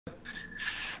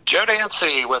Joe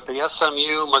Dancy with the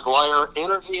SMU McGuire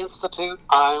Energy Institute.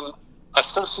 I'm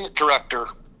Associate Director.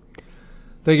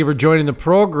 Thank you for joining the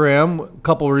program. A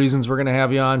couple of reasons we're going to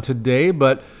have you on today,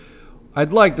 but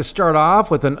I'd like to start off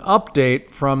with an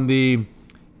update from the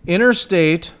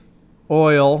Interstate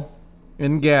Oil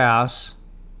and Gas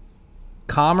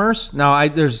Commerce. Now,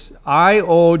 there's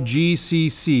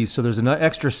IOGCC, so there's an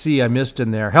extra C I missed in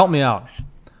there. Help me out.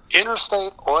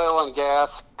 Interstate Oil and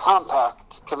Gas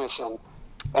Compact Commission.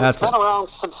 And it's been around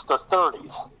since the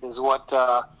 30s, is what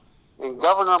and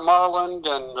Governor Marland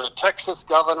and the Texas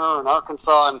governor and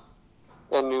Arkansas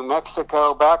and New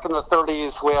Mexico, back in the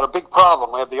 30s, we had a big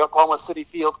problem. We had the Oklahoma City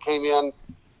field came in,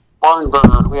 barn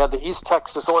burner. We had the East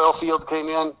Texas oil field came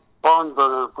in, barn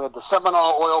burner. We had the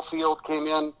Seminole oil field came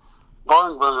in,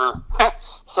 barn burner.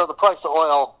 So the price of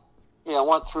oil,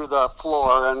 went through the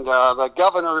floor, and the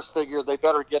governors figured they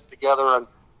better get together and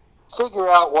figure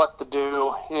out what to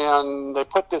do, and they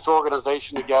put this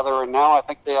organization together, and now I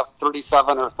think they have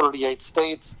 37 or 38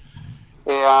 states,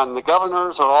 and the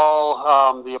governors are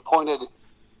all the appointed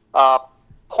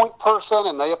point person,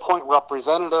 and they appoint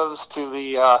representatives to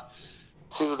the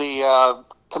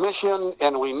commission,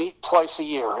 and we meet twice a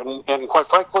year, and quite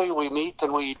frankly, we meet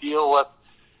and we deal with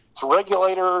its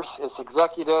regulators, its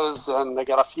executives, and they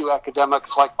got a few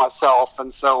academics like myself,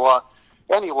 and so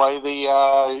anyway,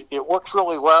 it works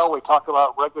really well. We talk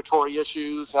about regulatory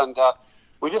issues, and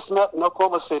we just met in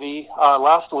Oklahoma City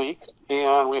last week,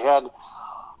 and we had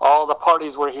all the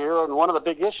parties were here, and one of the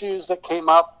big issues that came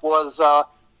up was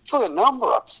actually a number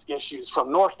of issues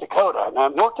from North Dakota. Now,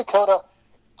 North Dakota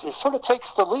sort of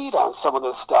takes the lead on some of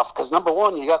this stuff because, number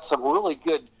one, you got some really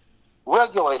good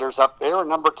regulators up there, and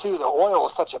number two, the oil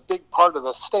is such a big part of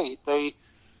the state. They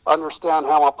understand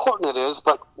how important it is,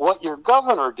 but what your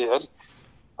governor did,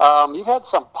 you've had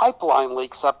some pipeline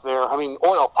leaks up there. I mean,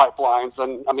 oil pipelines.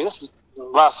 And I mean, this is the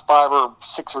last 5 or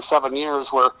 6 or 7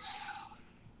 years where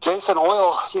Jason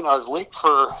Oil, has leaked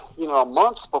for,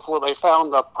 months before they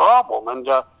found the problem. And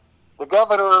the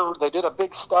governor, they did a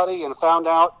big study and found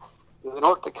out, the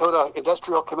North Dakota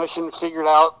Industrial Commission figured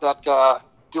out that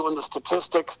doing the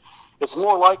statistics, it's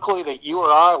more likely that you or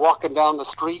I walking down the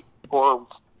street or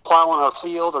plowing our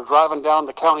field or driving down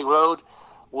the county road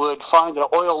would find an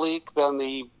oil leak than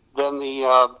the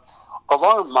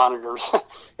alarm monitors.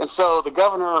 And so the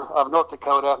governor of North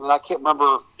Dakota, and I can't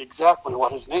remember exactly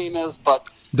what his name is, but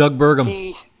Doug Burgum.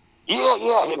 And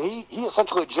he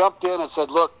essentially jumped in and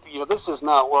said, look, this is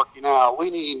not working out.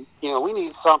 We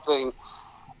need something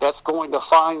that's going to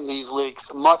find these leaks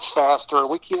much faster.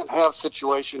 We can't have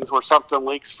situations where something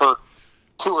leaks for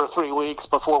 2 or 3 weeks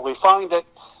before we find it.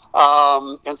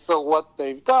 And so what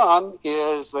they've done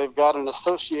is they've got an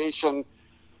association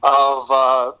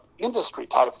of industry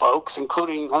type folks,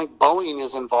 including, I think Boeing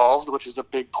is involved, which is a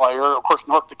big player. Of course,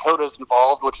 North Dakota is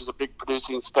involved, which is a big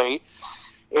producing state.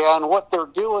 And what they're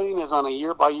doing is on a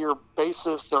year-by-year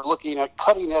basis, they're looking at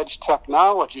cutting-edge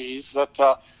technologies that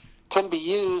can be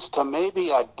used to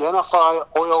maybe identify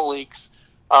oil leaks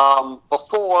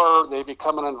before they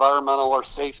become an environmental or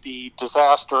safety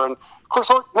disaster. And, of course,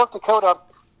 North Dakota,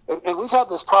 and we've had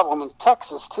this problem in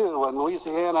Texas, too, and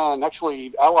Louisiana, and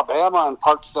actually Alabama and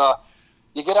parts.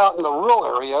 You get out in the rural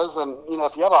areas, and,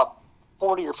 if you have a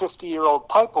 40 or 50-year-old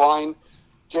pipeline,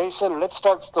 Jason, and it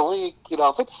starts to leak,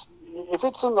 if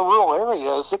it's in the rural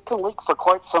areas, it can leak for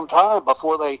quite some time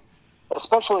before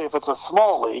especially if it's a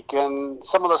small leak. And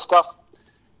some of the stuff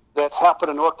that's happened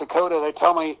in North Dakota, they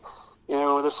tell me,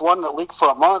 this one that leaked for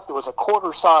a month, it was a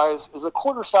quarter size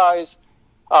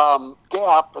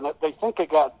gap, and they think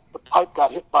the pipe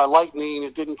got hit by lightning.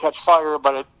 It didn't catch fire,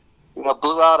 but it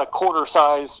blew out a quarter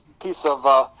size piece of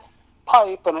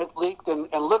pipe, and it leaked, and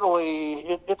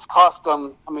literally it's cost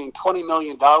them $20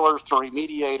 million to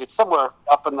remediate. It's somewhere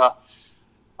up in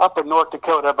North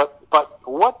Dakota, but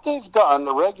what they've done,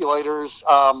 the regulators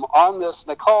on this,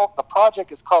 and the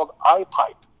project is called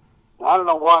iPipe. I don't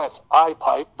know why it's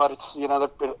iPipe, but it's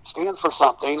it stands for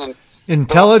something. And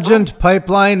Intelligent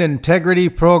Pipeline Integrity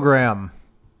Program.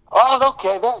 Oh,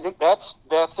 okay. That's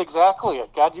exactly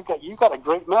it. God, you got a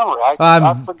great memory.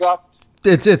 I forgot.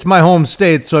 It's my home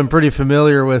state, so I'm pretty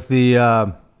familiar with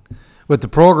the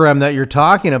program that you're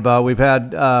talking about. We've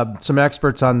had some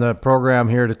experts on the program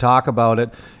here to talk about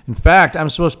it. In fact, I'm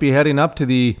supposed to be heading up to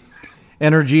the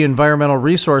Energy Environmental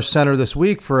Resource Center this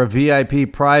week for a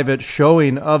VIP private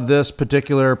showing of this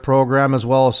particular program, as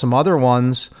well as some other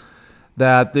ones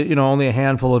that only a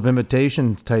handful of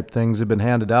imitation type things have been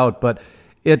handed out. But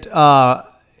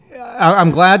I'm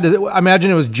glad to. I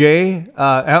imagine it was Jay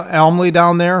Elmley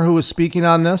down there who was speaking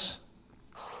on this.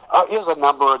 There's a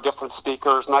number of different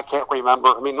speakers, and I can't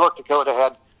remember. North Dakota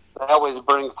had they always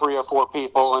bring 3 or 4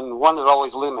 people, and one is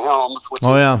always Lynn Helms, which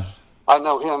Oh, is, yeah. I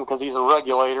know him because he's a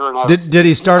regulator. And Did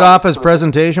he start off his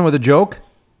presentation with a joke?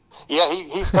 Yeah,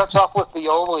 he starts off with the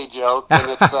only joke, and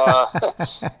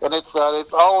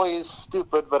it's always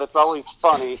stupid, but it's always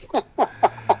funny.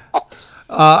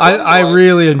 I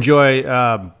really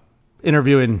enjoy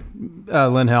interviewing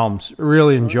Lynn Helms.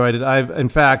 Really enjoyed it. In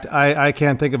fact, I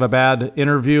can't think of a bad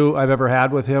interview I've ever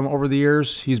had with him over the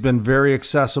years. He's been very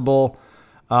accessible.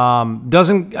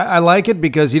 I like it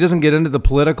because he doesn't get into the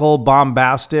political,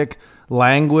 bombastic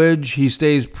language. He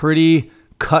stays pretty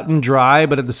cut and dry,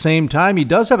 but at the same time, he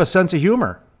does have a sense of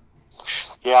humor.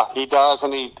 Yeah, he does,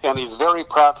 and he's very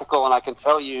practical. And I can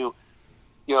tell you,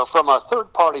 from a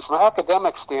third party, from an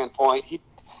academic standpoint, he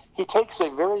takes a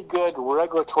very good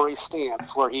regulatory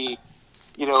stance where he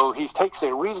takes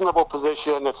a reasonable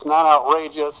position. It's not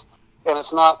outrageous, and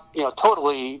it's not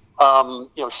totally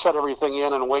shut everything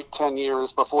in and wait 10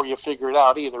 years before you figure it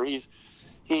out either. He's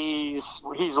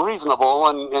reasonable,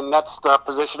 and that's the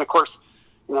position. Of course,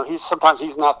 sometimes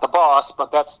he's not the boss,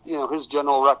 but that's his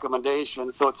general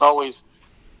recommendation. So it's always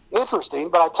interesting.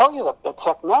 But I tell you that the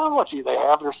technology they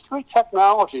have, there's 3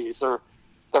 technologies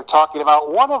they're talking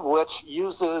about, one of which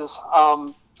uses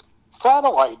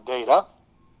satellite data,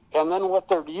 and then what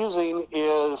they're using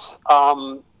is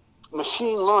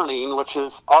machine learning, which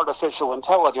is artificial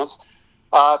intelligence,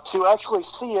 to actually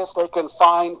see if they can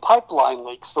find pipeline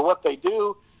leaks. So what they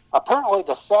do, apparently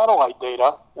the satellite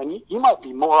data, and you might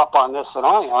be more up on this than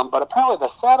I am, but apparently the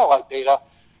satellite data,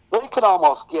 they can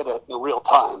almost get it in real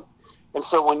time. And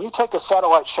so when you take a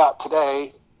satellite shot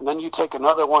today, and then you take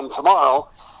another one tomorrow,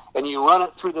 and you run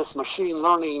it through this machine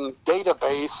learning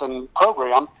database and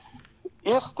program,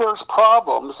 if there's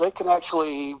problems, they can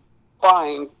actually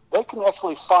find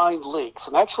leaks.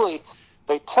 And actually,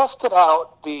 they tested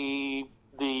out the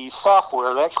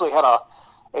software. They actually had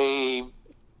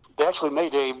they actually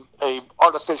made a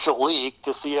artificial leak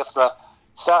to see if the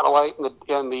satellite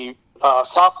and the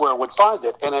software would find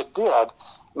it, and it did. I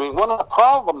mean, one of the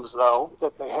problems, though,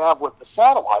 that they have with the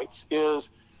satellites is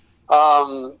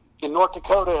in North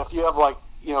Dakota, if you have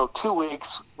 2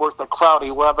 weeks worth of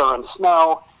cloudy weather and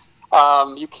snow,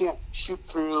 you can't shoot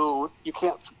through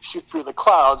the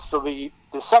clouds. So the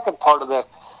second part of the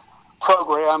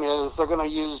program is they're going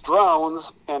to use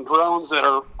drones that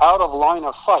are out of line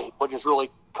of sight, which is really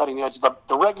cutting edge.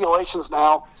 The regulations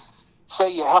now say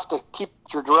you have to keep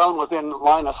your drone within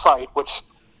line of sight, which,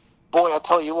 boy, I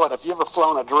tell you what, if you've ever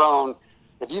flown a drone,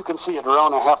 if you can see a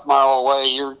drone a half mile away,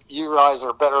 your eyes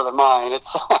are better than mine.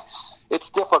 It's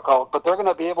difficult, but they're going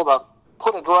to be able to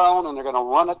put a drone and they're going to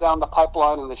run it down the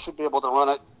pipeline, and they should be able to run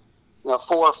it 4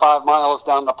 or 5 miles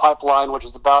down the pipeline, which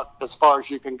is about as far as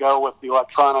you can go with the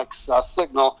electronics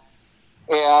signal,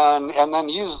 and then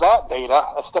use that data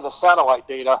instead of satellite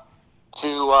data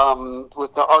to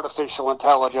with the artificial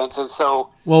intelligence. And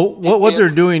so, well, what they're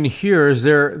doing here is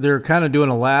they're kind of doing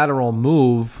a lateral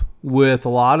move with a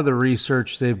lot of the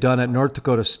research they've done at North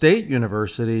Dakota State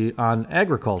University on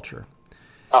agriculture.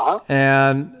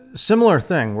 And similar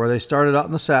thing where they started out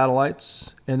in the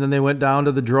satellites, and then they went down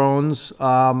to the drones,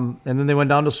 and then they went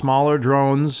down to smaller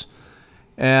drones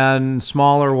and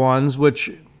smaller ones, which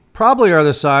probably are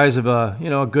the size of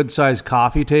a good sized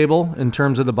coffee table in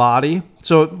terms of the body.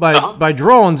 So by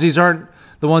drones, these aren't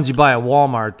the ones you buy at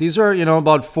Walmart. These are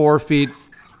about 4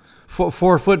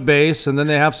 foot base, and then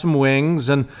they have some wings.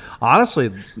 And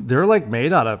honestly, they're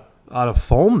made out of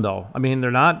foam, though. I mean,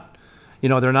 they're not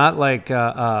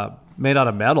made out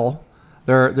of metal.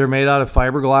 They're made out of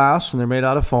fiberglass, and they're made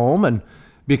out of foam, and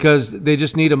because they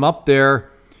just need them up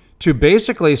there to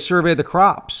basically survey the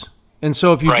crops. And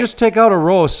so if you just take out a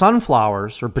row of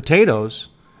sunflowers or potatoes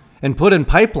and put in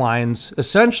pipelines,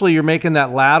 essentially you're making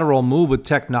that lateral move with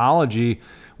technology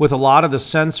with a lot of the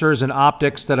sensors and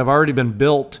optics that have already been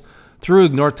built through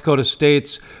North Dakota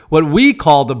State's what we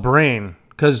call the brain.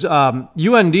 Because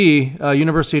UND,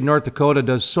 University of North Dakota,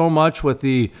 does so much with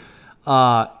the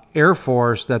Air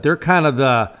Force that they're kind of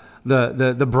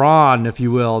the brawn, if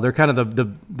you will. They're kind of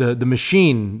the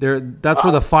machine. That's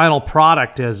where the final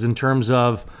product is in terms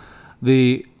of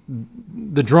the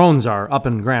drones are up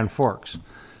in Grand Forks.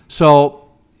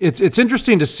 So it's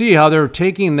interesting to see how they're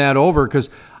taking that over, because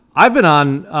I've been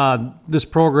on this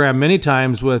program many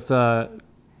times with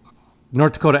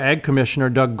North Dakota Ag Commissioner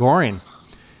Doug Goring.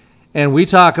 And we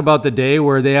talk about the day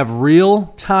where they have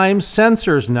real-time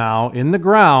sensors now in the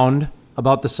ground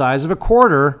about the size of a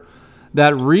quarter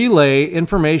that relay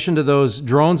information to those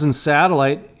drones and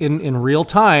satellite in real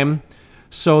time,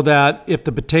 so that if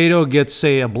the potato gets,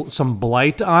 say, some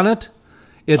blight on it,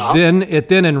 it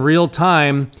then in real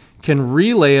time can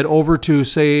relay it over to,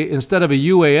 say, instead of a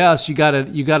UAS, you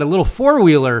got a little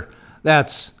four-wheeler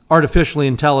that's artificially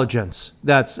intelligence.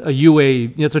 That's a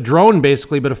it's a drone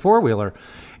basically, but a four-wheeler.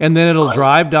 And then it'll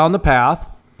drive down the path,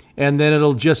 and then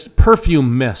it'll just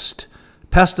perfume mist,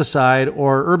 pesticide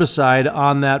or herbicide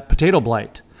on that potato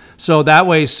blight. So that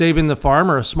way saving the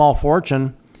farmer a small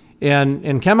fortune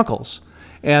in chemicals.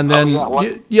 And then,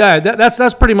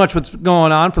 that's pretty much what's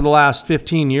going on for the last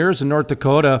 15 years in North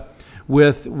Dakota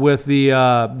with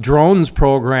the drones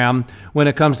program when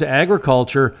it comes to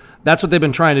agriculture. That's what they've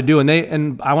been trying to do.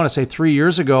 And I want to say 3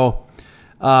 years ago,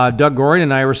 Doug Goring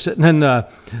and I were sitting in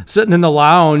the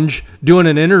lounge doing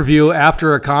an interview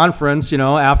after a conference,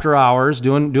 after hours,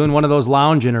 doing one of those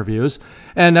lounge interviews.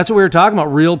 And that's what we were talking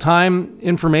about, real-time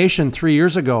information 3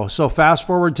 years ago. So fast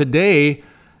forward today,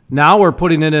 now we're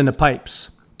putting it into pipes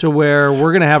to where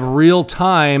we're going to have real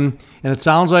time, and it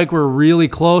sounds like we're really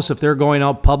close if they're going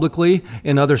out publicly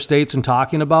in other states and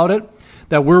talking about it,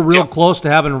 that we're real close to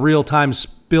having real time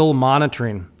spill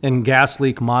monitoring and gas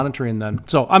leak monitoring then.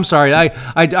 So I'm sorry,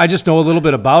 I just know a little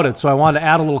bit about it, so I wanted to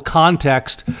add a little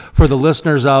context for the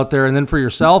listeners out there and then for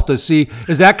yourself to see,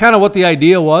 is that kind of what the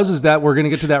idea was, is that we're going to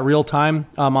get to that real time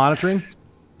monitoring?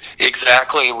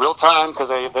 Exactly, real time, because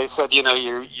they said, you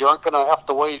aren't going to have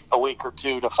to wait a week or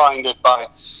two to find it by.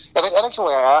 And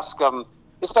actually, I asked them,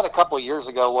 it's been a couple of years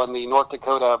ago when the North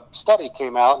Dakota study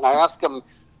came out, and I asked them,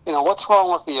 what's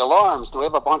wrong with the alarms? Do we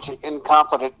have a bunch of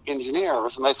incompetent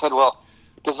engineers? And they said, well,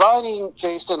 designing,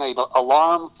 Jason, an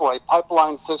alarm for a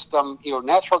pipeline system,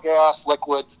 natural gas,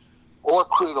 liquids, or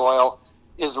crude oil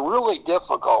is really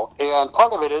difficult. And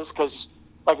part of it is because,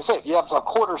 like I said, if you have a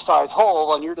quarter-size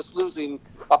hole and you're just losing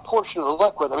a portion of the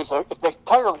liquid, if the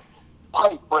entire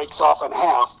pipe breaks off in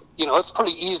half, it's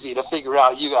pretty easy to figure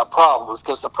out you got problems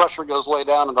because the pressure goes way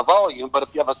down in the volume. But if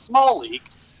you have a small leak,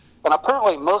 and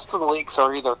apparently most of the leaks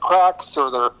are either cracks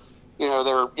or they're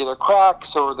either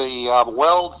cracks or the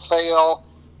welds fail,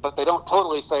 but they don't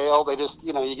totally fail. They just,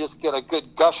 you just get a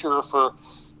good gusher for,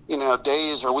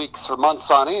 days or weeks or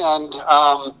months on end.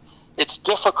 It's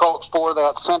difficult for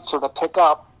that sensor to pick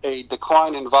up a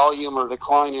decline in volume or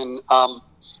decline in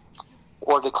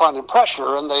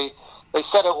pressure, and they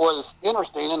said it was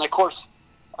Interstate. And of course,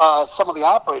 some of the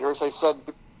operators, they said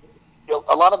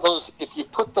a lot of those, if you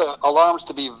put the alarms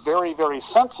to be very, very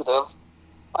sensitive,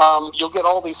 you'll get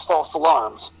all these false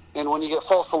alarms. And when you get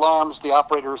false alarms, the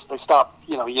operators, they stop,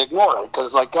 you ignore it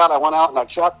because, like, God, I went out and I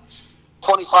checked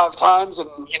 25 times, and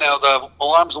the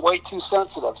alarm's way too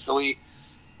sensitive, so we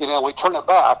turn it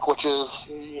back, which is,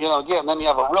 again, then you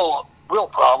have a real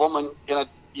problem, and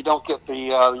you don't get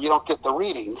the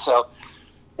reading. So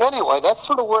anyway, that's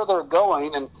sort of where they're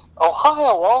going. And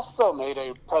Ohio also made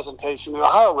a presentation, the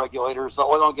Ohio regulators, the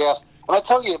oil and gas. And I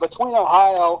tell you, between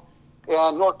Ohio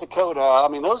and North Dakota, I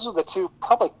mean, those are the two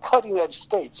probably cutting-edge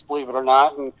states, believe it or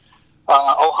not. And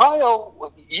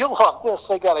Ohio, you'll love this,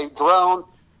 they got a drone.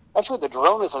 Actually, the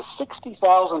drone is a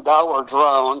 $60,000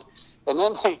 drone. And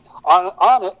then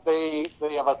on it, they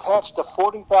have attached a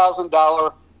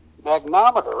 $40,000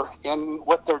 magnometer, and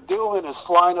what they're doing is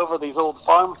flying over these old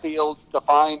farm fields to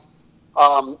find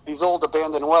these old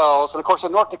abandoned wells. And of course,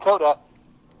 in North Dakota,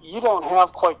 you don't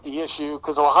have quite the issue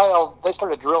because Ohio, they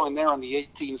started drilling there in the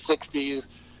 1860s.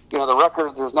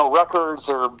 There's no records,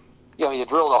 or you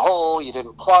drilled a hole, you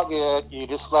didn't plug it, you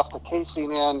just left the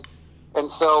casing in, and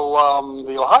so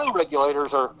the Ohio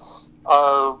regulators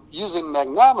are using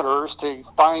magnometers to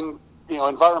find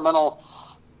environmental,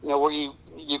 where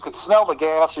you could smell the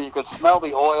gas or you could smell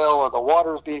the oil or the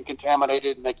water's being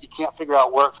contaminated, and you can't figure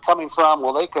out where it's coming from.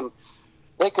 Well, they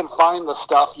can find the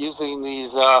stuff using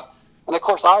these. And of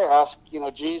course, I ask,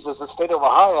 geez, as the state of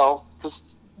Ohio,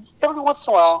 because every once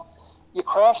in a while you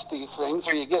crash these things,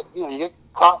 or you get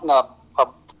caught in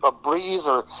a breeze,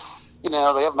 or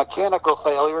they have mechanical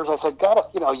failures. I said, God,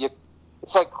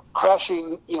 it's like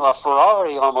crashing, a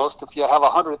Ferrari almost. If you have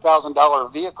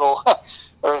 $100,000 vehicle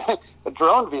or a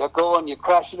drone vehicle and you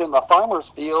crash it in the farmer's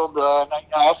field, and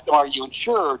I asked them, "Are you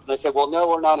insured?" They said, "Well, no,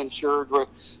 we're not insured.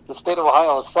 The state of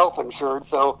Ohio is self-insured."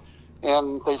 So,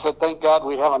 and they said, "Thank God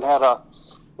we haven't had a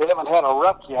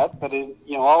wreck yet." But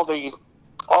all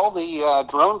the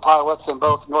drone pilots in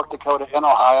both North Dakota and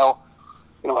Ohio,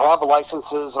 have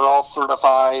licenses, are all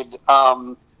certified.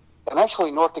 And actually,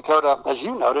 North Dakota, as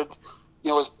you noted,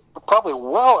 is probably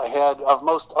well ahead of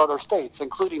most other states,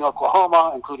 including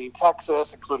Oklahoma, including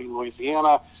Texas, including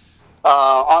Louisiana,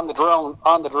 on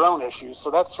the drone issues.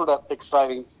 So that's sort of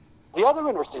exciting. The other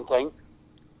interesting thing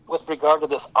with regard to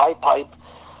this iPipe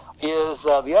is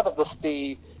the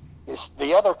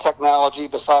other technology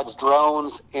besides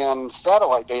drones and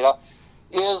satellite data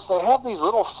is they have these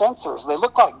little sensors. They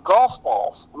look like golf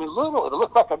balls. I mean, literally, they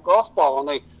look like a golf ball,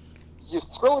 and you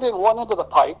throw it in one end of the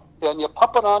pipe, then you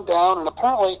pump it on down, and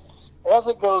apparently, as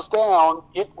it goes down,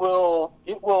 it will.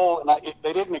 And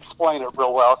they didn't explain it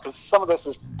real well because some of this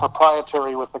is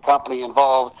proprietary with the company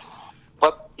involved.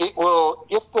 But it will,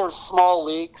 if there's small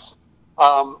leaks,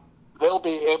 they'll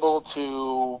be able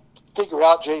to figure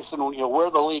out, Jason, where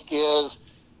the leak is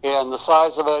and the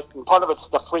size of it. And part of it's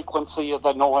the frequency of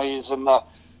the noise. And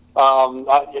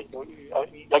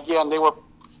again, they were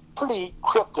pretty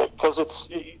cryptic because it's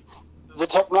the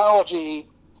technology.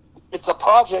 It's a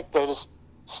project that is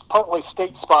partly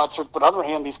state sponsored, but on the other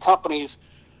hand, these companies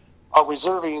are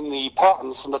reserving the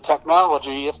patents and the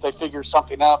technology if they figure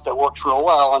something out that works real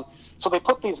well. And so they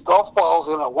put these golf balls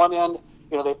in at one end,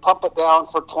 they pump it down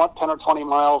for 10 or 20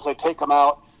 miles, they take them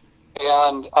out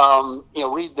and,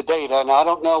 read the data. Now, I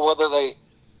don't know whether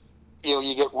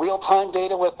you get real-time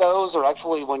data with those, or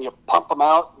actually when you pump them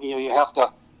out, you have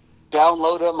to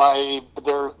download them.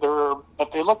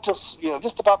 But they look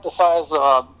just about the size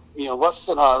of, less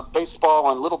than a baseball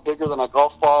and a little bigger than a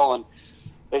golf ball, and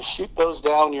they shoot those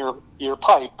down your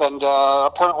pipe, and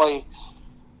apparently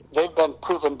they've been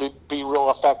proven to be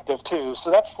real effective too. So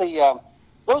that's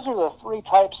those are the three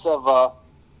types of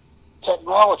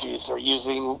technologies they're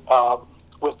using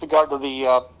with regard to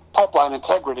the pipeline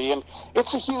integrity, and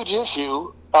it's a huge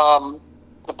issue,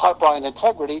 the pipeline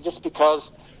integrity, just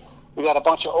because we got a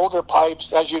bunch of older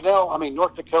pipes, as you know. I mean,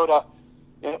 North Dakota.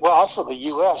 Well, actually, the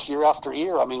U.S. year after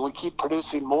year. I mean, we keep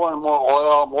producing more and more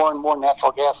oil, more and more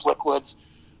natural gas liquids.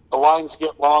 The lines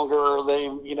get longer.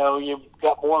 You've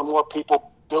got more and more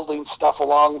people building stuff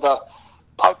along the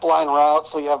pipeline route,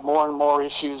 so you have more and more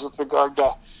issues with regard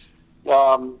to,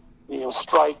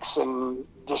 strikes and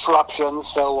disruptions.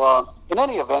 So, in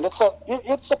any event, it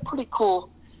was a pretty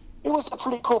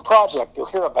cool project you'll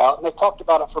hear about, and they talked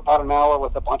about it for about an hour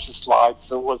with a bunch of slides.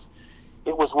 So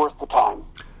it was worth the time.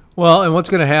 Well, and what's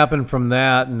going to happen from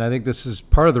that, and I think this is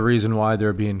part of the reason why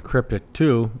they're being cryptic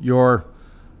too, your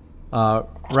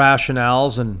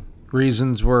rationales and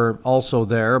reasons were also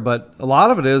there, but a lot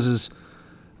of it is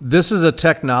this is a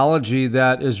technology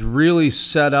that is really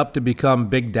set up to become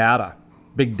big data.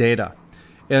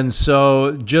 And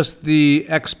so just the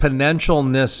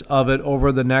exponentialness of it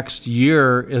over the next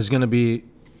year is going to be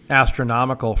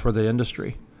astronomical for the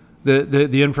industry.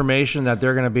 The information that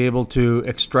they're going to be able to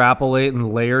extrapolate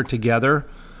and layer together,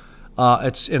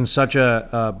 it's in such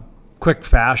a quick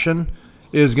fashion,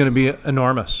 is going to be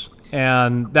enormous.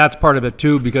 And that's part of it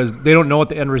too, because they don't know what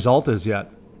the end result is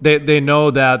yet. They know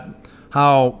that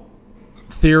how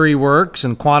theory works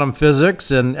and quantum physics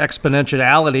and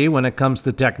exponentiality when it comes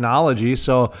to technology.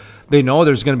 So they know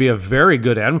there's going to be a very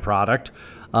good end product.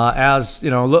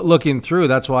 Looking through,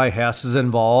 that's why Hess is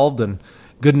involved and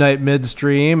Goodnight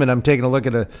Midstream, and I'm taking a look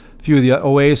at a few of the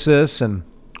Oasis and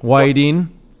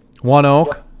Whiting, One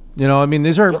Oak.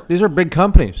 These are big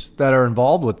companies that are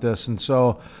involved with this, and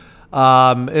so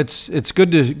it's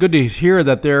good to hear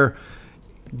that they're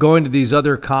going to these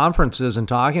other conferences and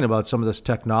talking about some of this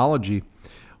technology.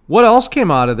 What else came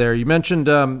out of there? You mentioned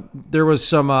there was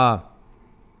some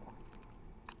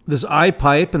this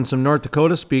iPipe and some North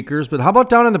Dakota speakers, but how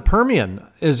about down in the Permian?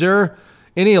 Is there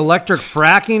any electric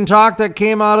fracking talk that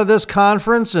came out of this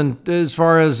conference, and as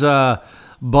far as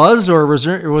buzz, or was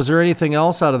there anything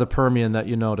else out of the Permian that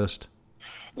you noticed?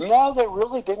 No, they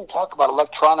really didn't talk about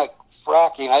electronic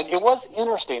fracking. It was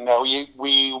interesting, though.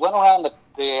 We went around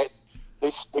they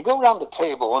go around the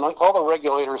table, and all the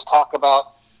regulators talk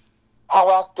about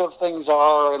how active things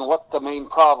are and what the main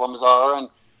problems are. And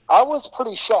I was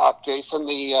pretty shocked, Jason.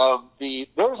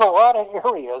 There's a lot of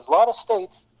areas, a lot of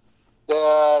states that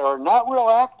are not real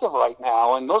active right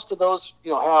now, and most of those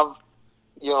have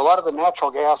a lot of the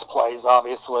natural gas plays,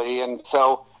 obviously, and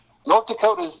so North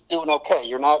Dakota's doing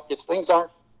okay. Things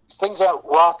aren't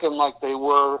rocking like they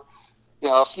were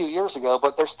a few years ago,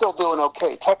 but they're still doing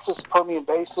okay. Texas Permian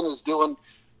Basin is doing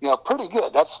pretty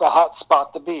good. That's the hot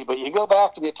spot to be. But you go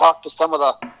back and you talk to some of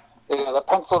the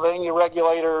Pennsylvania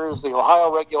regulators, the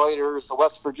Ohio regulators, the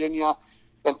West Virginia.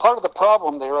 And part of the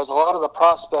problem there is a lot of the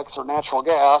prospects are natural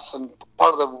gas, and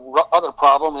part of the other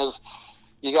problem is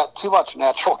you got too much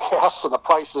natural gas and the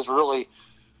price is really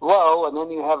low, and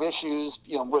then you have issues,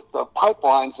 with the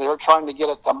pipelines there trying to get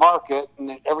it to market,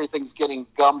 and everything's getting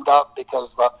gummed up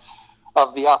because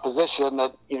of the opposition.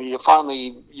 That you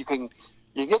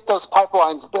get those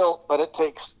pipelines built, but it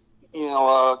takes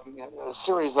a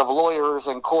series of lawyers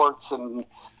and courts and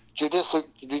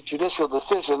judicial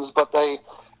decisions, but they.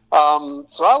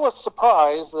 So I was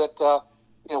surprised that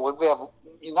we have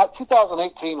in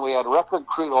 2018, we had record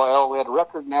crude oil, we had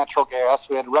record natural gas,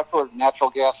 we had record natural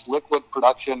gas liquid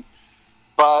production.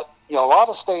 But, a lot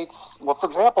of states, well, for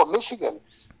example, Michigan,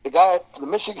 the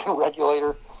Michigan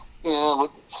regulator,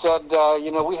 said,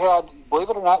 we had, believe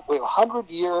it or not, we have a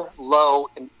 100-year low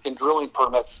in drilling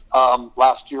permits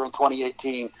last year in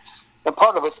 2018. And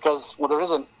part of it's because, there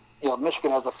isn't,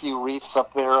 Michigan has a few reefs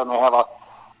up there and they have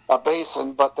a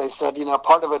basin, but they said,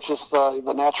 part of it's just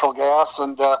the natural gas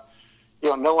and,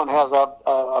 no one has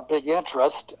a big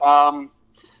interest.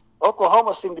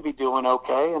 Oklahoma seemed to be doing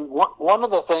okay. And one of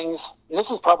the things, and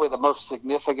this is probably the most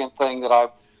significant thing that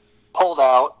I've pulled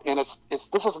out, and this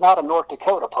is not a North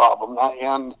Dakota problem,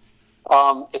 and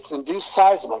it's induced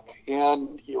seismic.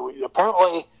 And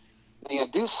apparently the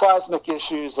induced seismic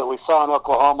issues that we saw in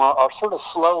Oklahoma are sort of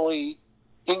slowly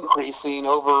increasing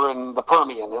over in the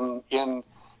Permian, in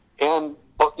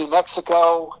both New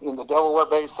Mexico, in the Delaware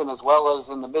Basin, as well as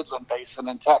in the Midland Basin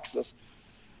in Texas.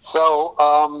 So,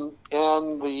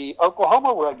 and the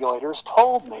Oklahoma regulators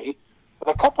told me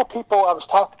that a couple of people, I was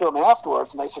talking to them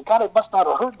afterwards, and they said, God, I must not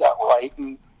have heard that right.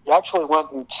 And you actually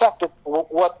went and checked it.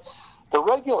 What the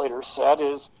regulators said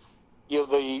is,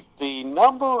 the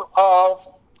number of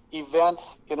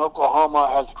events in Oklahoma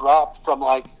has dropped from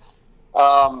I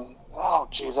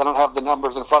don't have the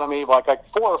numbers in front of me, like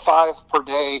 4 or 5 per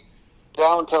day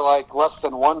down to less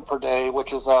than 1 per day,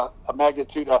 which is a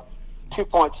magnitude of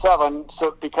 2.7.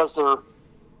 So because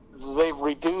they've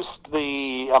reduced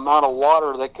the amount of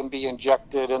water that can be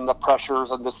injected and the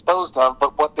pressures and disposed of.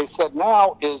 But what they said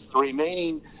now is the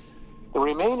remaining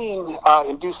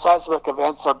induced seismic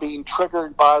events are being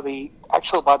triggered by the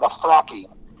fracking.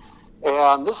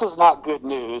 And this is not good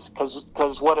news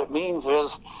because what it means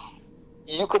is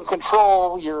you can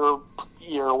control your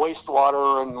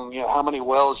wastewater and how many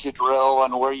wells you drill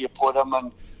and where you put them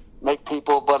and make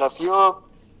people. But if you're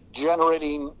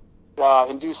generating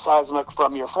induced seismic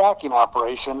from your fracking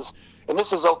operations, and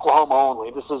this is Oklahoma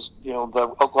only, this is the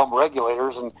Oklahoma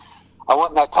regulators, and I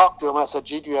went and I talked to them and I said,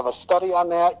 gee, do you have a study on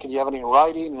that? Can you have any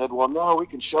writing? And they said, well, no, we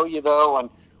can show you though, and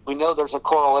we know there's a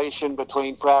correlation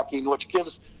between fracking, which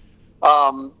gives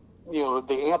the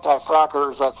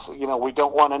anti-frackers, that's, we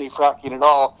don't want any fracking at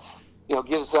all,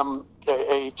 gives them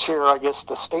a chair, I guess,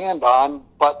 to stand on.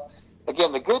 But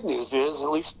again, the good news is, at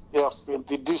least if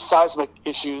the induced seismic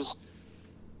issues,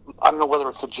 I don't know whether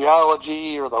it's the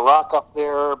geology or the rock up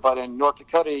there, but in North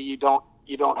Dakota, you don't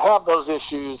have those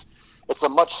issues. It's a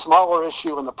much smaller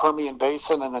issue in the Permian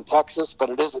Basin and in Texas, but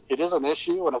it is an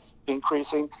issue and it's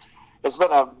increasing. It's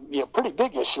been a pretty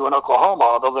big issue in Oklahoma,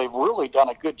 although they've really done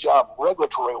a good job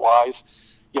regulatory-wise,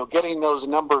 getting those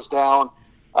numbers down,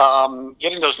 to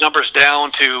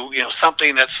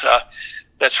something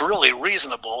that's really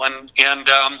reasonable. And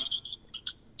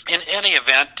in any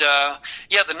event,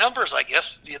 the numbers, I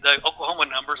guess, the Oklahoma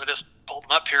numbers, I just pulled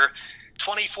them up here.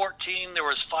 2014, there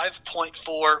was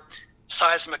 5.4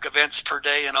 seismic events per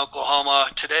day in Oklahoma.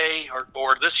 Today,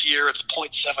 or this year, it's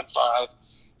 0.75.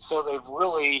 So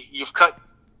you've cut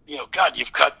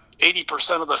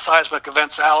 80% of the seismic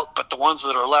events out, but the ones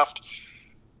that are left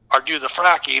are due to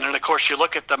fracking. And of course, you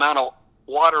look at the amount of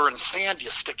water and sand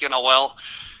you stick in a well,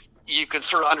 you can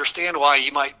sort of understand why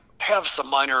you might have some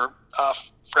minor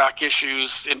frac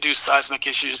issues, induced seismic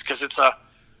issues, because it's I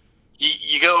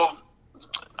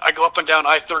go up and down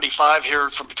I-35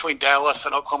 here from between Dallas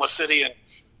and Oklahoma City, and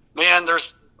man,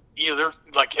 there's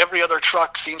like every other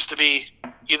truck seems to be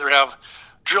either have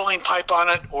drilling pipe on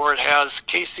it, or it has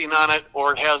casing on it,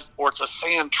 or it's a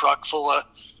sand truck full of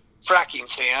fracking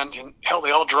sand. And hell, they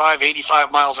all drive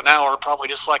 85 miles an hour, probably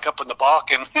just like up in the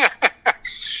Bakken.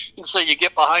 And so you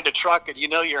get behind a truck and you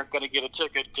aren't going to get a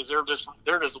ticket because they're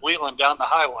just wheeling down the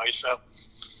highway. So,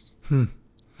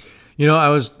 I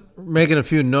was making a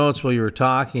few notes while you were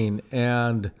talking,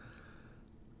 and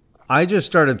I just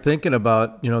started thinking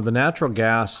about the natural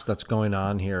gas that's going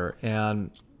on here.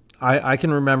 And I can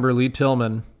remember Lee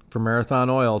Tillman from Marathon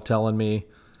Oil telling me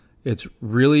it's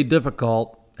really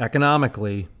difficult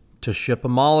economically to ship a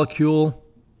molecule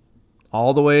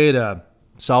all the way to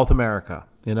South America,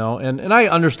 and I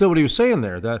understood what he was saying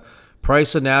there. The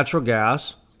price of natural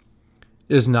gas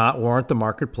is not warrant the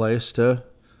marketplace to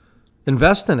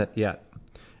invest in it yet.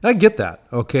 And I get that,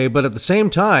 okay? But at the same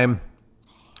time,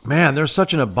 man, there's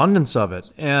such an abundance of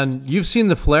it. And you've seen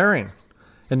the flaring,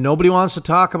 and nobody wants to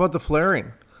talk about the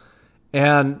flaring.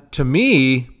 And to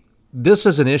me, this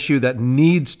is an issue that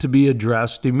needs to be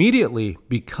addressed immediately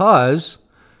because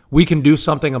we can do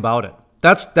something about it.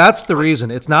 That's the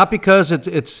reason. It's not because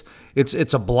it's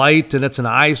a blight and it's an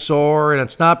eyesore, and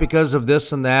it's not because of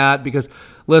this and that. Because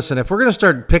listen, if we're going to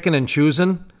start picking and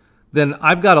choosing, then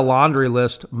I've got a laundry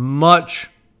list much,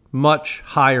 much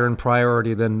higher in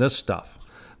priority than this stuff.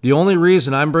 The only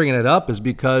reason I'm bringing it up is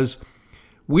because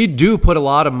we do put a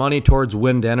lot of money towards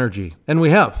wind energy, and we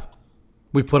have.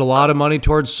 We've put a lot of money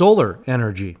towards solar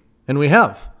energy, and we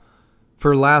have,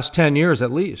 for the last 10 years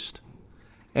at least.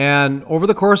 And over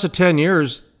the course of 10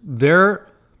 years, their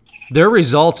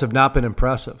results have not been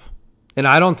impressive. And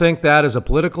I don't think that is a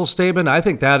political statement. I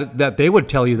think that they would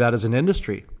tell you that as an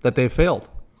industry, that they failed.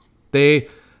 They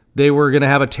were going to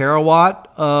have a terawatt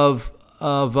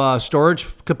of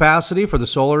storage capacity for the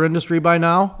solar industry by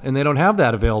now, and they don't have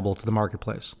that available to the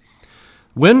marketplace.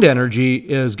 Wind energy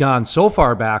is gone so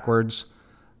far backwards,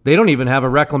 they don't even have a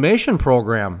reclamation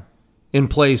program in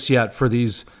place yet for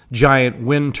these giant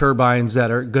wind turbines that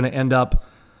are going to end up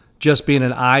just being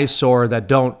an eyesore that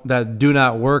do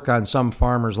not work on some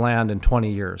farmer's land in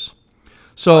 20 years.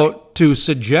 So to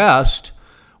suggest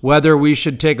whether we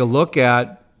should take a look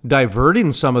at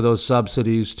diverting some of those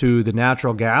subsidies to the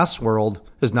natural gas world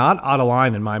is not out of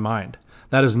line in my mind.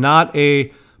 That is not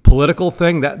a political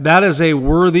thing. That is a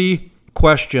worthy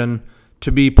question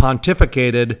to be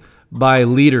pontificated by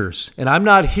leaders. And I'm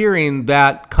not hearing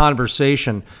that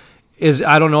conversation.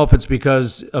 I don't know if it's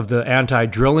because of the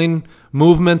anti-drilling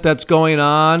movement that's going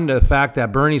on, the fact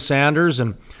that Bernie Sanders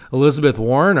and Elizabeth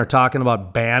Warren are talking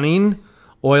about banning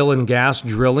oil and gas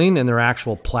drilling in their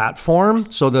actual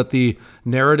platform, so that the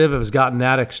narrative has gotten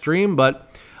that extreme. But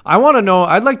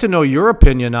I'd like to know your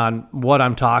opinion on what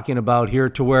I'm talking about here,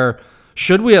 to where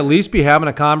should we at least be having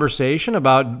a conversation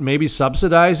about maybe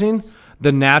subsidizing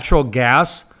the natural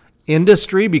gas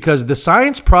industry, because the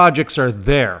science projects are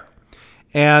there.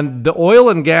 And the oil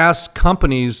and gas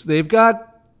companies, they've got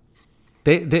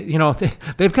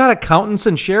accountants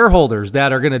and shareholders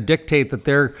that are going to dictate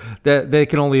that they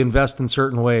can only invest in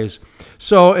certain ways.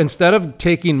 So instead of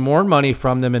taking more money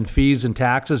from them in fees and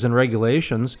taxes and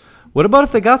regulations, what about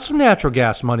if they got some natural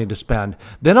gas money to spend?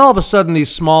 Then all of a sudden,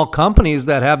 these small companies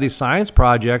that have these science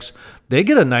projects, they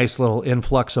get a nice little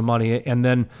influx of money, and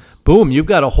then boom, you've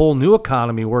got a whole new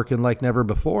economy working like never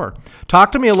before.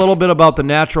 Talk to me a little bit about the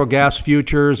natural gas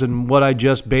futures and what I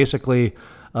just basically,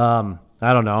 I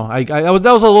don't know.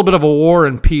 That was a little bit of a war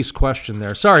and peace question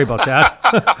there. Sorry about that.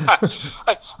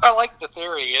 I like the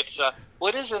theory. It's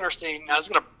what is interesting. I was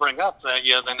going to bring up that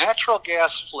the natural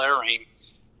gas flaring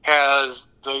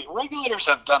the regulators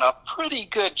have done a pretty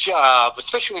good job,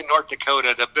 especially in North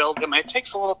Dakota, to build them. It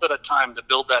takes a little bit of time to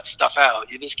build that stuff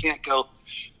out. You just can't go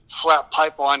slap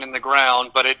pipeline in the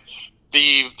ground, but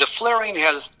the flaring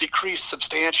has decreased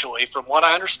substantially from what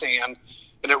I understand,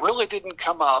 and it really didn't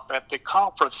come up at the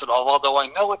conference at all, although I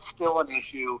know it's still an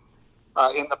issue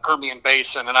in the Permian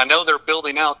Basin, and I know they're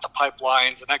building out the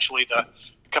pipelines, and actually the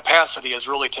capacity has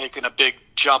really taken a big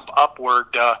jump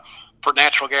upward for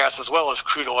natural gas as well as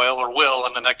crude oil, or will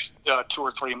in the next 2 or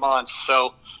 3 months.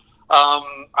 So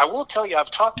I will tell you,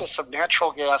 I've talked to some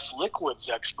natural gas liquids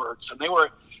experts, and they were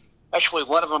actually,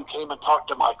 one of them came and talked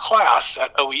to my class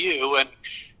at OU, and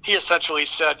he essentially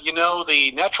said,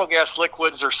 the natural gas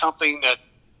liquids are something that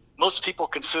most people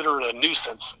consider a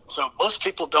nuisance. So most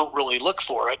people don't really look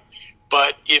for it.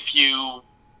 But if you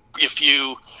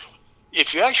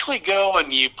actually go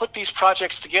and you put these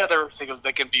projects together,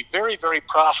 they can be very, very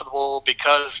profitable,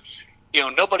 because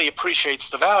nobody appreciates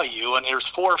the value. And there's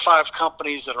 4 or 5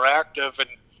 companies that are active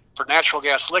for natural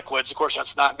gas liquids. Of course,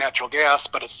 that's not natural gas,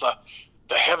 but it's the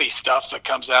heavy stuff that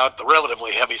comes out, the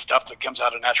relatively heavy stuff that comes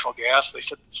out of natural gas. They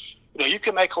said, you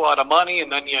can make a lot of money,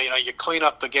 and then you clean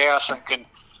up the gas and can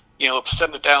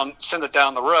send it down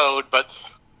the road. But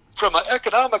from an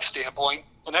economic standpoint,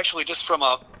 and actually just from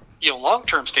a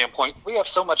long-term standpoint, we have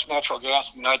so much natural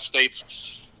gas in the United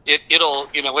States.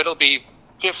 It'll be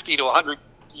 50 to 100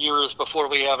 years before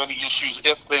we have any issues,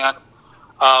 if then,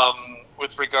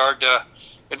 with regard to.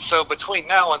 And so between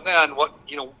now and then, what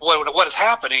is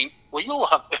happening? Well, you'll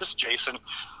love this, Jason.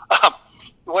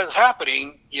 What is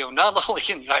happening? Not only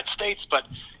in the United States, but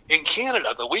in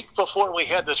Canada. The week before we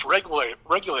had this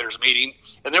regulators meeting,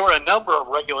 and there were a number of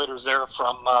regulators there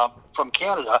from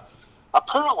Canada.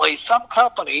 Apparently, some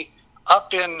company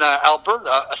up in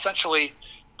Alberta, essentially,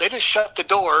 they just shut the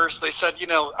doors. They said,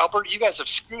 Alberta, you guys have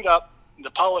screwed up.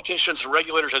 The politicians and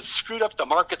regulators had screwed up the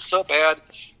market so bad.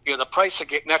 The price of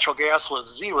natural gas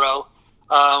was zero.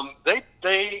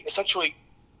 They essentially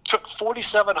took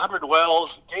 4,700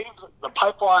 wells, gave the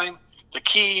pipeline the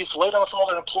keys, laid off all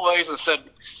their employees, and said,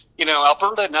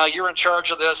 Alberta, now you're in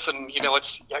charge of this. And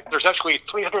there's actually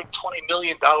 $320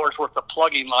 million worth of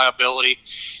plugging liability.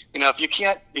 If you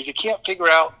can't figure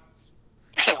out,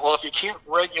 well, if you can't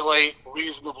regulate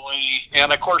reasonably,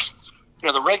 and of course,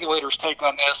 the regulators take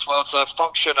on this, well, it's a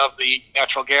function of the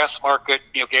natural gas market.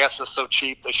 Gas is so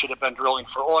cheap, they should have been drilling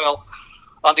for oil.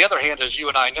 On the other hand, as you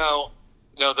and I know,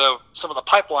 some of the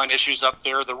pipeline issues up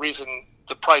there, the reason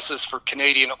the prices for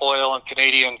Canadian oil and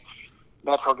Canadian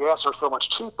natural gas are so much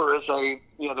cheaper is they're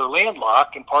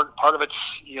landlocked, and part of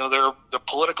it's, their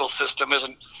political system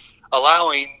isn't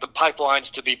allowing the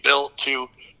pipelines to be built to,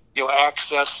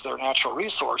 access their natural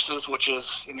resources, which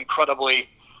is an incredibly,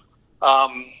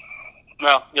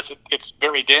 it's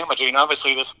very damaging.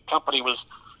 Obviously, this company was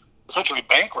essentially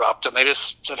bankrupt, and they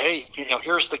just said, hey,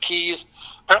 here's the keys.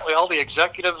 Apparently all the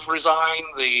executives resigned,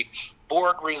 the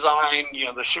board resigned,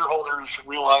 the shareholders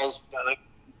realized that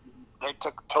they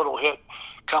took a total hit.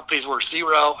 Companies were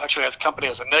zero. Actually, this company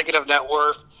has a negative net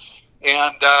worth.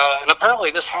 And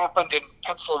apparently this happened in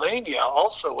Pennsylvania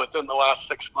also within the last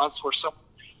 6 months, where some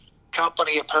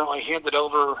company apparently handed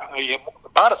over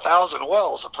about 1,000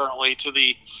 wells apparently to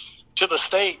the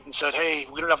state and said, hey,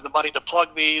 we don't have the money to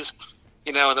plug these.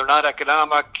 They're not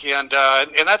economic, and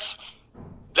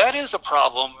that is a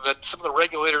problem that some of the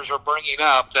regulators are bringing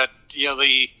up. That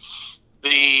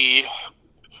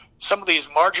some of these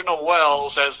marginal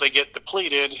wells, as they get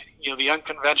depleted, the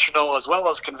unconventional as well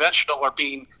as conventional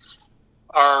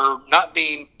are not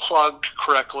being plugged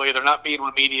correctly. They're not being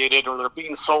remediated, or they're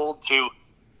being sold to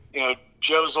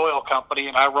Joe's Oil Company,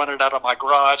 and I run it out of my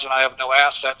garage, and I have no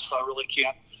assets, so I really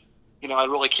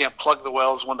can't plug the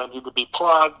wells when they need to be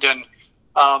plugged. And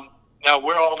now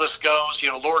where all this goes,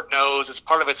 Lord knows. It's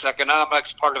part of its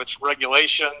economics, part of its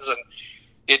regulations, and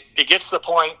it gets to the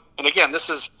point. And again,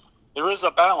 there is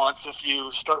a balance. If you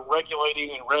start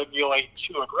regulating and regulate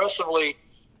too aggressively,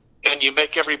 and you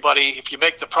make if you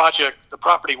make the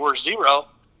property worth zero,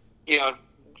 you'll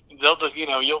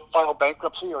file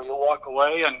bankruptcy or you'll walk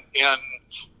away, and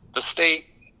the state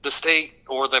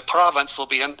or the province will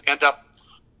end up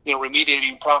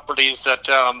remediating properties that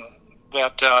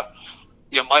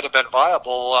might have been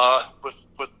viable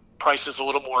with prices a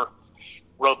little more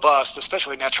robust,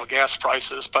 especially natural gas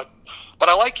prices. But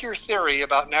I like your theory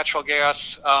about natural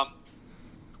gas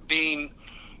being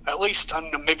at least,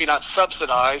 maybe not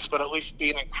subsidized, but at least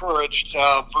being encouraged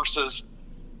versus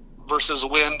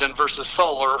wind and versus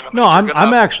solar.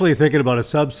 I'm actually thinking about a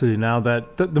subsidy now.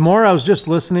 That the more I was just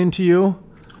listening to you,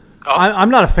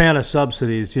 I'm not a fan of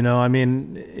subsidies. I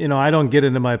don't get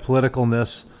into my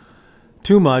politicalness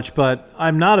too much, but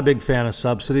I'm not a big fan of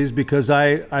subsidies because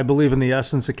I believe in the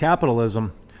essence of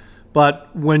capitalism. But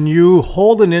when you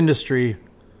hold an industry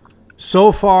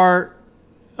so far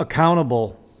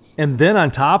accountable, and then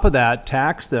on top of that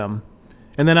tax them,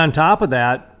 and then on top of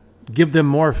that give them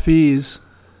more fees,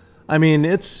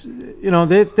 it's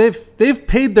they've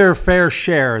paid their fair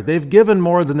share. They've given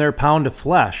more than their pound of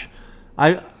flesh.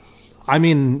 The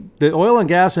oil and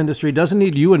gas industry doesn't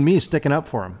need you and me sticking up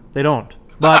for them. They don't.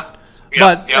 But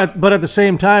But at the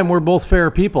same time, we're both fair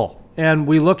people, and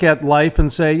we look at life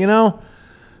and say,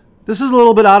 this is a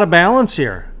little bit out of balance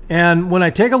here. And when I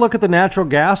take a look at the natural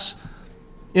gas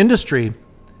industry,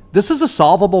 this is a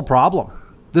solvable problem.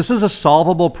 This is a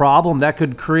solvable problem that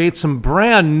could create some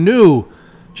brand new,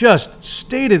 just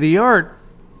state-of-the-art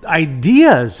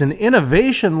ideas and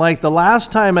innovation. Like the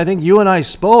last time I think you and I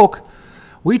spoke,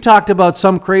 we talked about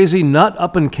some crazy nut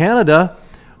up in Canada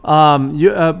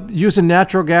using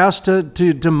natural gas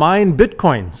to mine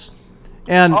Bitcoins.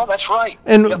 And, oh, that's right.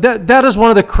 And yep. that is one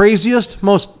of the craziest,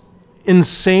 most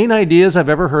insane ideas I've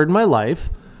ever heard in my life.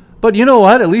 But you know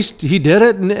what? At least he did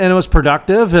it, and it was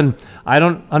productive. And I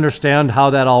don't understand how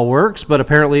that all works, but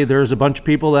apparently there's a bunch of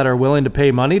people that are willing to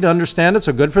pay money to understand it,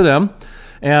 so good for them.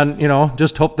 And,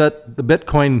 just hope that the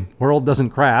Bitcoin world doesn't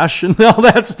crash and all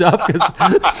that stuff. Because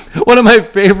one of my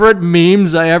favorite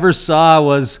memes I ever saw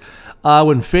was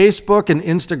when Facebook and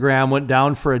Instagram went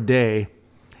down for a day,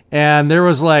 and there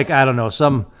was like, I don't know,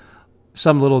 some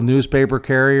little newspaper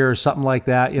carrier or something like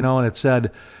that, and it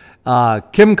said,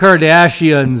 Kim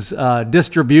Kardashian's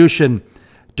distribution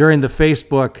during the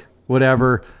Facebook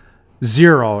whatever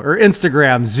 0, or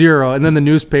Instagram 0, and then the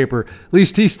newspaper, at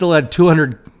least he still had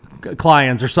 200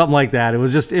 clients or something like that. It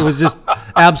was just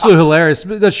absolutely hilarious.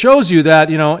 That shows you that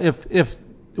if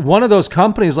one of those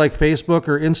companies like Facebook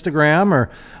or Instagram or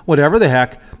whatever the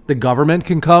heck, the government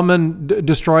can come and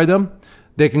destroy them.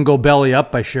 They can go belly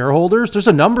up by shareholders. There's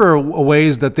a number of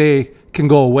ways that they can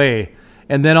go away.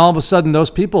 And then all of a sudden, those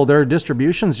people, their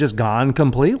distribution's just gone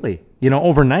completely,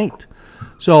 overnight.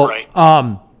 So, right.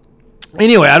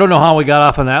 Anyway, I don't know how we got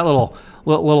off on that little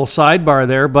sidebar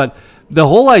there, but the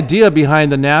whole idea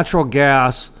behind the natural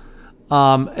gas,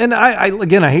 and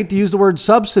I hate to use the word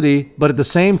subsidy, but at the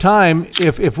same time,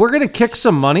 if we're going to kick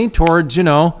some money towards,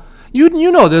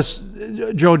 You know this,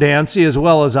 Joe Dancy, as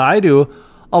well as I do.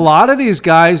 A lot of these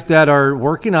guys that are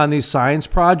working on these science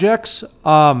projects,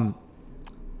 they're,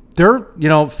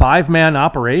 5-man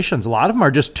operations. A lot of them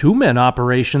are just 2-man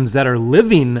operations that are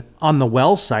living on the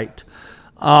well site.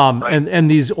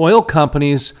 And these oil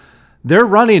companies, they're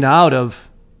running out of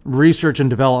research and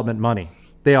development money.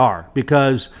 They are,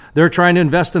 because they're trying to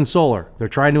invest in solar. They're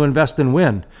trying to invest in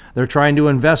wind. They're trying to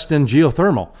invest in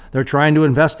geothermal. They're trying to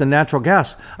invest in natural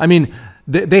gas. I mean,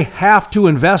 they have to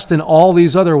invest in all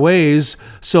these other ways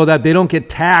so that they don't get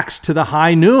taxed to the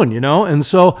high noon, And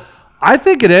so I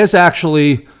think it is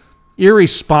actually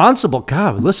irresponsible.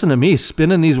 God, listen to me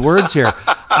spinning these words here.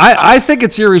 I think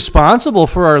it's irresponsible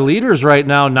for our leaders right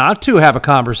now not to have a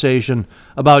conversation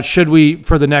about should we,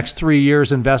 for the next 3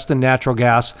 years, invest in natural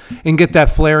gas and get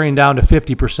that flaring down to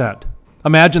 50%.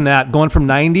 Imagine that, going from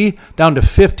 90 down to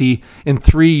 50 in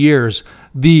 3 years.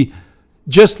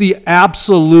 Just the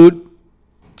absolute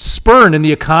spurn in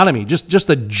the economy, just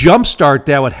a jump start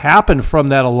that would happen from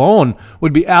that alone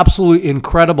would be absolutely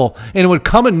incredible. And it would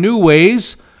come in new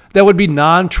ways that would be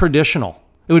non-traditional.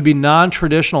 It would be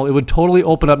non-traditional. It would totally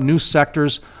open up new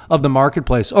sectors of the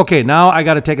marketplace. Okay, now I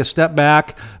got to take a step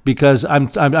back because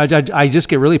I just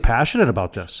get really passionate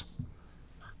about this.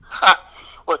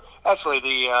 Well, actually,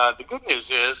 the good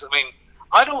news is,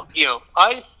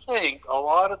 I think a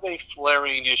lot of the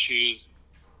flaring issues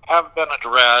have been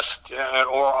addressed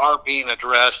or are being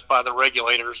addressed by the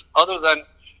regulators. Other than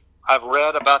I've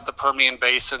read about the Permian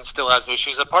Basin still has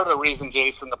issues. And part of the reason,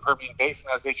 Jason, the Permian Basin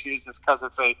has issues is because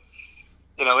it's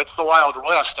it's the Wild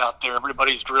West out there.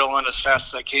 Everybody's drilling as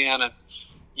fast as they can, and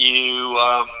you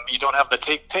don't have the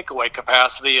takeaway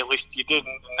capacity. At least you didn't.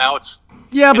 And now it's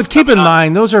but keep in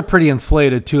mind those are pretty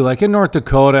inflated too. Like in North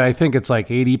Dakota, I think it's like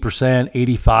 80%,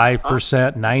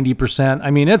 85%, 90%.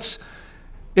 I mean,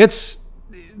 it's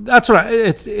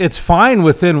fine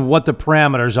within what the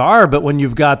parameters are, but when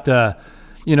you've got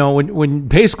when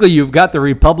basically you've got the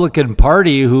Republican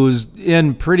Party who's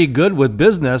in pretty good with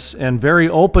business and very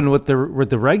open with the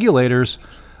regulators,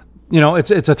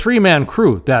 it's a 3-man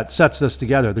crew that sets this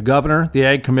together: the governor, the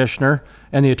ag commissioner,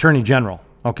 and the attorney general.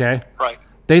 Okay, right?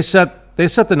 They set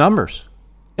the numbers,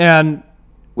 and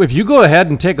if you go ahead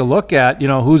and take a look at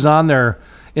who's on their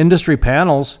industry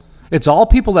panels, it's all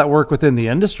people that work within the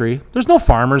industry. There's no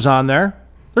farmers on there.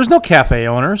 There's no cafe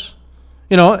owners.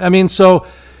 So.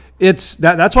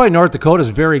 That's why North Dakota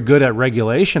is very good at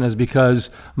regulation, is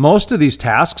because most of these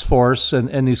task force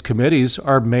and these committees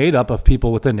are made up of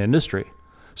people within industry.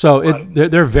 So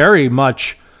they're very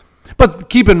much,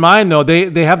 but keep in mind though,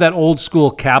 they have that old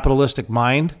school capitalistic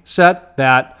mindset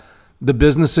that the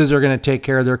businesses are going to take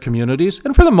care of their communities.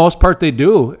 And for the most part, they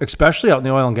do, especially out in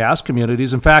the oil and gas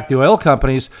communities. In fact, the oil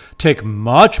companies take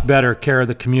much better care of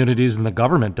the communities than the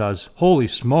government does. Holy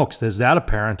smokes, is that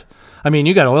apparent? I mean,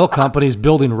 you got oil companies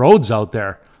building roads out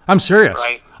there. I'm serious.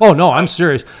 Right. Oh, no, I'm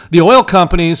serious. The oil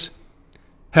companies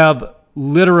have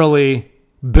literally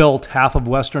built half of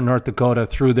western North Dakota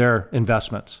through their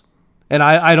investments. And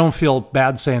I don't feel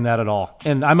bad saying that at all.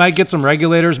 And I might get some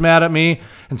regulators mad at me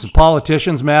and some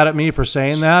politicians mad at me for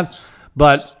saying that.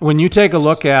 But when you take a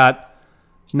look at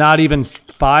not even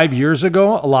 5 years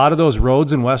ago, a lot of those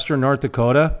roads in western North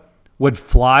Dakota would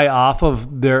fly off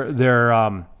of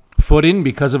their footing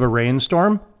because of a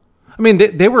rainstorm. I mean,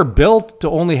 they were built to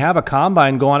only have a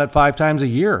combine go on it 5 times a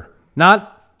year,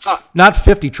 not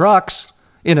 50 trucks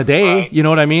in a day. Right. You know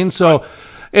what I mean? So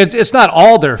it's not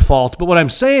all their fault. But what I'm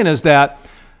saying is that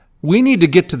we need to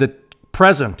get to the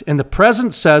present. And the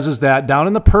present says is that down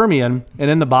in the Permian and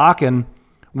in the Bakken,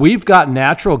 we've got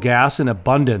natural gas in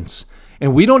abundance.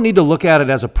 And we don't need to look at it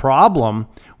as a problem.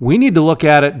 We need to look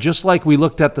at it just like we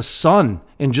looked at the sun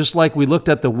and just like we looked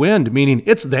at the wind, meaning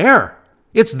it's there.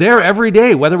 It's there every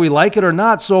day, whether we like it or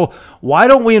not. So why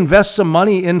don't we invest some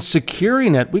money in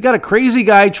securing it? We got a crazy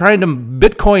guy trying to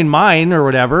Bitcoin mine or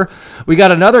whatever. We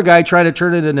got another guy trying to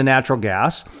turn it into natural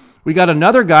gas. We got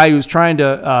another guy who's trying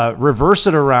to reverse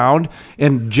it around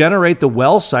and generate the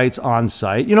well sites on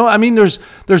site.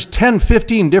 There's 10,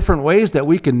 15 different ways that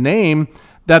we can name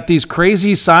that these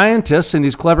crazy scientists and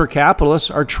these clever capitalists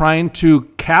are trying to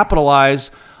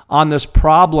capitalize on this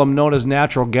problem known as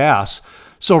natural gas.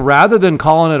 So rather than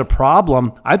calling it a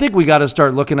problem, I think we got to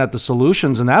start looking at the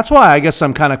solutions. And that's why I guess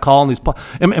I'm kind of calling these.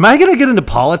 Am I going to get into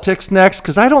politics next?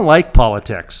 Because I don't like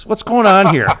politics. What's going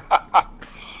on here?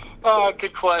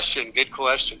 Good question.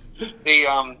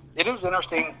 It is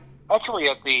interesting. Actually,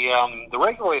 at the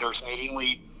regulators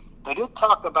meeting, they did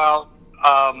talk about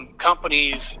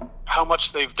companies, how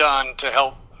much they've done to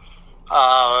help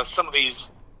some of these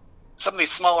some of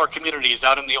these smaller communities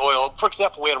out in the oil. For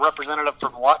example, we had a representative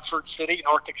from Watford City,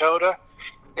 North Dakota,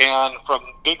 and from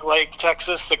Big Lake,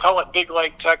 Texas. They call it Big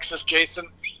Lake, Texas, Jason.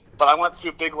 But I went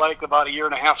through Big Lake about a year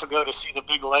and a half ago to see the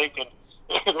Big Lake, and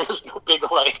there's no Big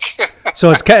Lake. So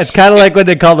it's kind of like what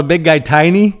they call the big guy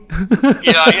tiny?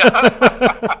 Yeah. It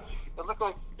looked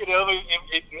like,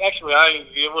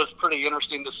 it was pretty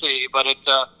interesting to see. But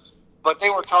they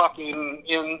were talking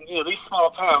in these small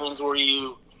towns where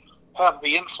you have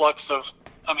the influx of,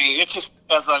 it's just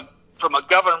from a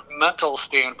governmental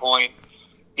standpoint,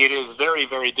 it is very,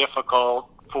 very difficult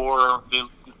for the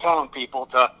town people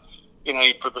to,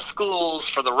 for the schools,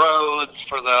 for the roads,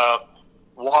 for the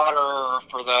water,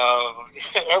 for the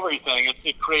everything.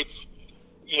 It creates,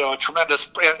 a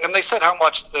tremendous, and they said how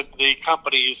much the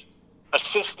companies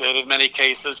assisted in many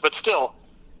cases, but still,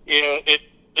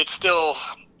 it's still,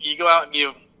 you go out and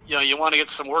you want to get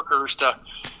some workers to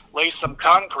lay some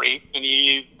concrete, and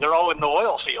they're all in the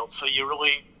oil field, so you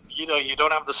really, you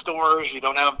don't have the stores, you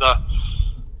don't have the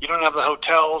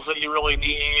hotels that you really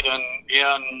need, and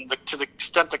to the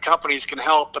extent the companies can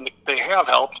help, and they have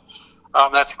helped,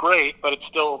 that's great, but it's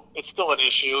still an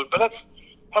issue. But that's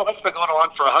been going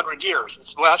on for 100 years.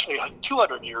 It's actually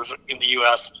 200 years in the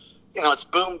U.S. It's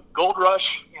boom, gold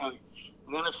rush, and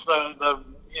then it's the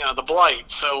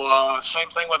blight. So same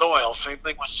thing with oil, same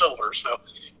thing with silver. So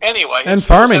anyway, and it's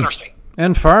farming. interesting.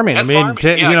 And farming.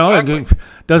 Exactly. It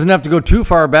doesn't have to go too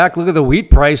far back. Look at the wheat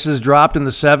prices dropped in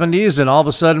the 70s, and all of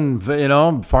a sudden,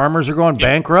 farmers are going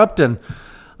bankrupt. And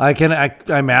I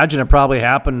imagine it probably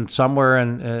happened somewhere,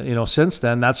 and since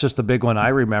then. That's just the big one I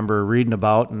remember reading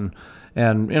about, and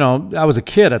I was a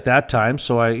kid at that time,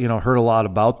 so I heard a lot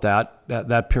about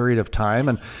that period of time.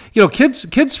 And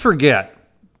kids forget.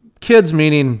 Kids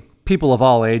meaning people of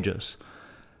all ages.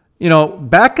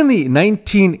 Back in the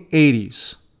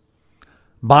 1980s.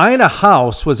 Buying a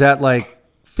house was at like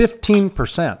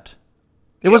 15%.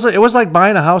 It was like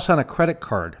buying a house on a credit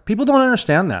card. People don't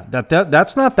understand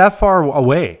that's not that far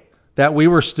away. That we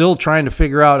were still trying to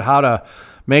figure out how to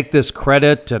make this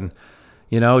credit and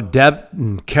debt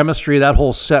and chemistry, that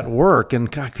whole set work. And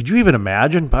God, could you even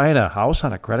imagine buying a house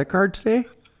on a credit card today?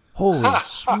 Holy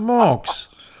smokes!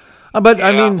 But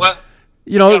it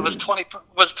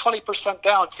was 20%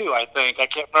 down too. I think I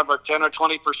can't remember 10 or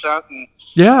 20%. And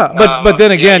but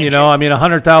then again,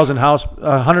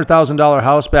 $100,000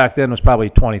 house back then was probably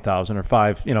 20,000 or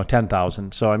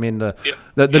 10,000. So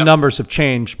the numbers have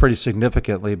changed pretty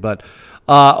significantly. But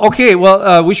okay,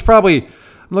 well we should probably.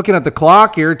 I'm looking at the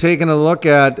clock here, taking a look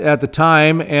at the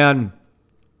time, and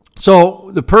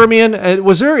so the Permian.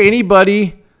 Was there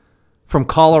anybody from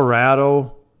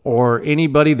Colorado or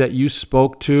anybody that you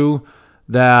spoke to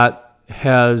that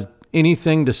has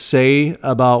anything to say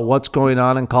about what's going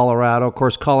on in Colorado? Of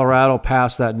course, Colorado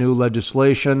passed that new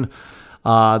legislation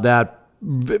that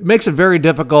makes it very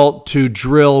difficult to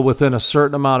drill within a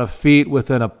certain amount of feet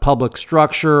within a public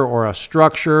structure or a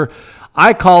structure.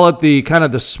 I call it the kind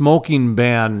of the smoking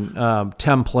ban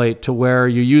template, to where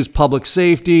you use public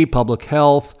safety, public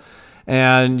health,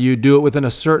 and you do it within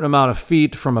a certain amount of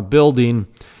feet from a building.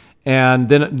 And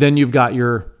then you've got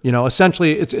your,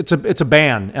 essentially it's a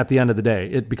ban at the end of the day.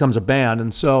 It becomes a ban.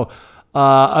 And so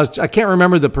I can't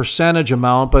remember the percentage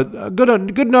amount, but a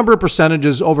good number of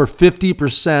percentages, over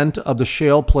 50% of the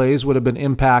shale plays would have been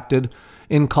impacted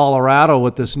in Colorado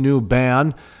with this new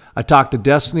ban. I talked to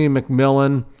Destiny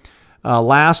McMillan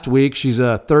last week. She's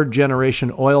a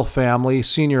third-generation oil family,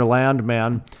 senior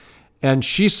landman. And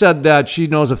she said that she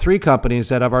knows of 3 companies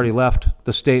that have already left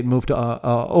the state and moved to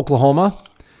Oklahoma.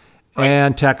 Right.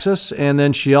 And Texas. And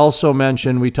then she also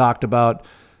mentioned, we talked about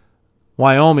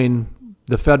Wyoming,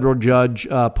 the federal judge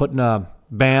putting a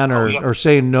ban or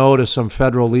saying no to some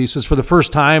federal leases for the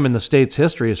first time in the state's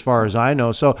history, as far as I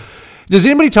know. So is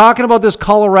anybody talking about this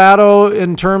Colorado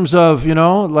in terms of,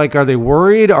 are they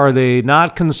worried? Are they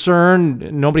not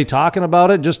concerned? Nobody talking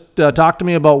about it? Just talk to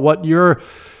me about what you're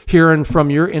hearing from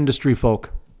your industry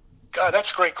folk. God,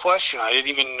 that's a great question. I didn't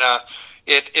even...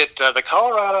 the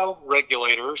Colorado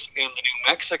regulators and the New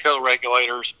Mexico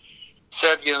regulators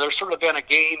said, there's sort of been a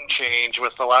game change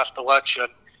with the last election,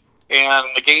 and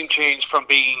the game change from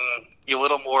being a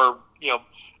little more,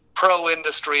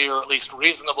 pro-industry, or at least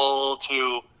reasonable,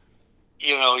 to,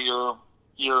 your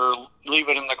leave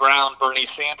it in the ground Bernie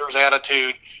Sanders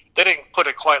attitude. They didn't put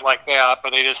it quite like that,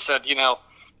 but they just said,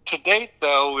 to date,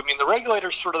 though, the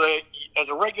regulators sort of, as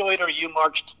a regulator, you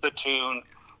march to the tune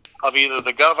of either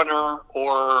the governor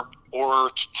or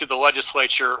to the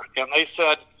legislature. And they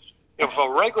said,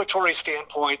 from a regulatory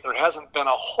standpoint, there hasn't been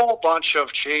a whole bunch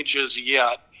of changes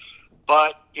yet.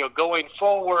 But, going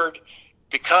forward,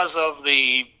 because of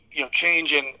the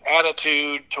change in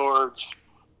attitude towards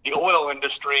the oil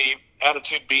industry,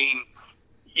 attitude being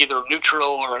either neutral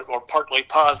or partly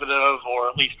positive or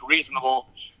at least reasonable,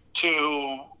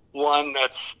 to one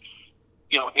that's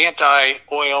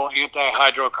anti-oil,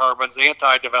 anti-hydrocarbons,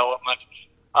 anti-development.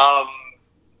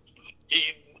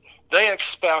 They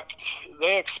expect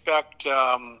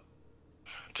to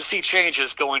see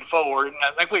changes going forward, and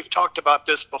I think we've talked about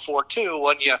this before too.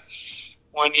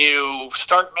 When you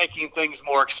start making things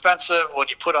more expensive, when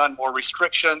you put on more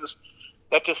restrictions,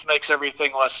 that just makes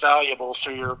everything less valuable. So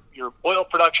your oil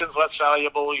production is less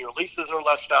valuable, your leases are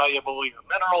less valuable, your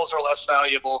minerals are less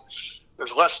valuable.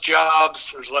 There's less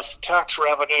jobs, there's less tax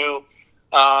revenue.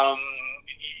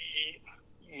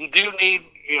 You do need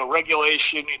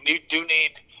regulation, you do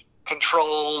need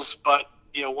controls, but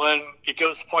when it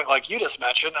goes to the point like you just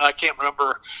mentioned, and I can't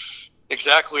remember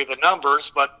exactly the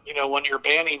numbers, but when you're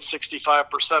banning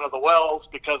 65% of the wells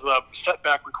because of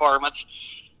setback requirements,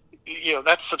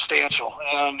 that's substantial,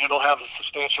 and it'll have a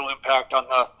substantial impact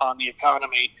on the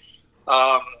economy.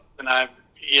 And I,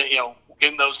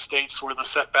 in those states where the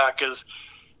setback is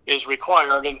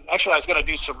required. And actually, I was going to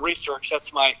do some research.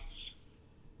 That's my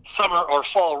summer or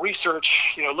fall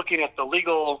research. Looking at the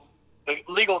legal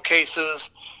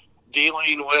cases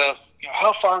dealing with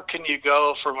how far can you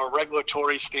go from a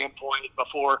regulatory standpoint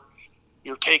before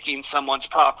you're taking someone's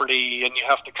property and you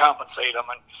have to compensate them.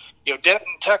 And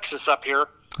Denton, Texas, up here.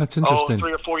 That's interesting.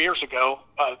 3 or 4 years ago,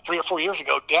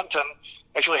 Denton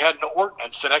actually had an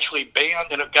ordinance that actually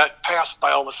banned, and it got passed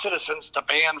by all the citizens to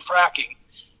ban fracking.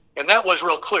 And that was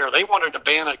real clear. They wanted to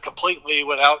ban it completely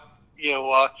without,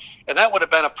 and that would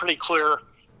have been a pretty clear,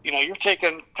 you're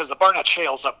taking, because the Barnett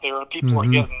Shale's up there, and people are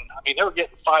getting, they were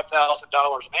getting $5,000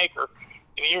 an acre.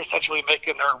 You're essentially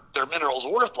making their minerals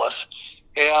worthless.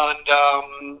 And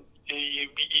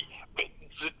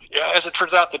as it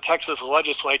turns out, the Texas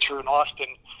legislature in Austin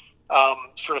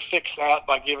sort of fixed that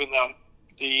by giving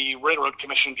the Railroad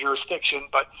Commission jurisdiction.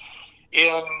 But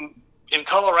in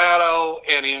Colorado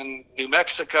and in New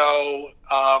Mexico,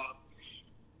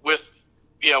 with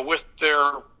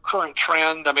their current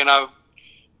trend,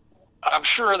 I'm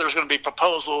sure there's going to be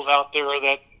proposals out there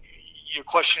that your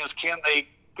question is, can they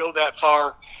go that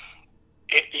far,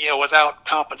 without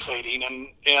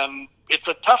compensating? And it's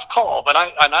a tough call, but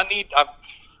I've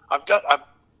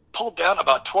pulled down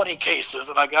about 20 cases,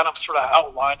 and I got them sort of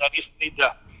outlined. I just need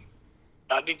to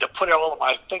put all of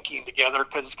my thinking together,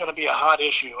 because it's going to be a hot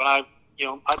issue. And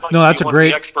I'd like to be one of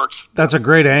the experts. That's a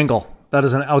great angle. That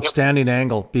is an outstanding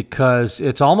angle, because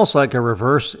it's almost like a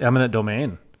reverse eminent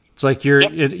domain. It's like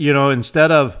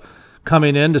instead of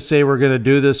coming in to say we're going to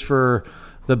do this for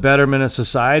the betterment of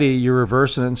society, you're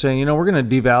reversing it and saying, we're going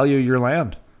to devalue your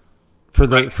land for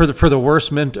the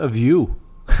worsement of you.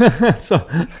 So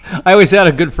I always had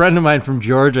a good friend of mine from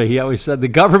Georgia. He always said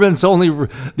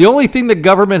the only thing the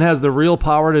government has the real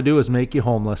power to do is make you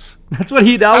homeless. That's what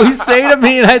he'd always say to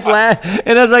me, and I'd laugh.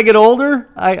 And as I get older,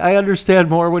 I understand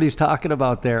more what he's talking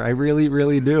about there. I really,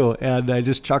 really do. And I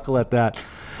just chuckle at that.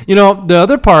 The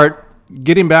other part,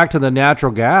 getting back to the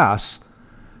natural gas,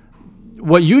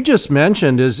 what you just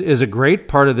mentioned is a great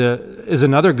part is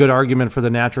another good argument for the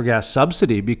natural gas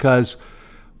subsidy, because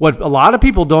what a lot of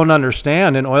people don't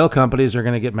understand, and oil companies are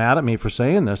going to get mad at me for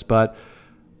saying this, but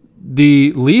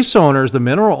the lease owners, the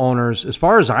mineral owners, as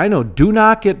far as I know, do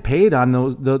not get paid on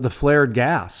the flared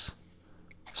gas.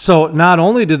 So not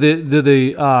only do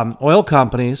the oil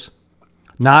companies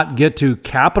not get to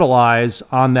capitalize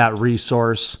on that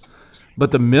resource,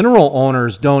 but the mineral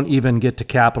owners don't even get to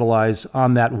capitalize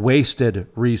on that wasted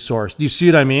resource. Do you see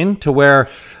what I mean? To where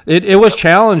it was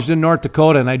challenged in North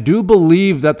Dakota, and I do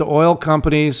believe that the oil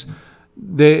companies,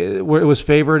 it was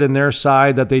favored in their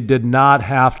side that they did not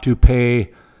have to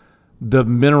pay the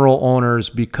mineral owners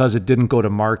because it didn't go to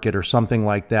market or something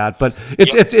like that. But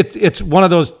it's one of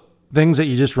those things that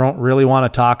you just don't really want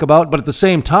to talk about. But at the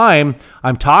same time,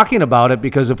 I'm talking about it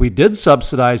because if we did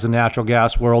subsidize the natural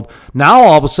gas world, now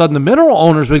all of a sudden the mineral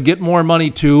owners would get more money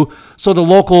too, so the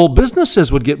local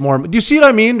businesses would get more. Do you see what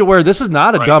I mean? To where this is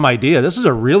not a dumb idea. This is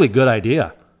a really good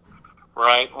idea.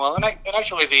 Right. Well, and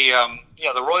actually the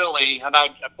royalty, and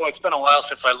it's been a while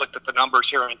since I looked at the numbers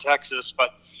here in Texas,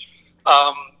 but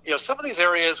some of these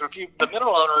areas, the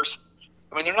mineral owners,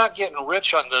 they're not getting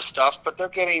rich on this stuff, but they're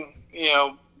getting,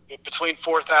 between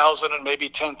 $4,000 and maybe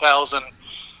 $10,000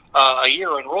 a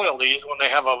year in royalties when they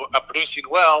have a producing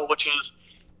well, which is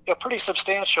pretty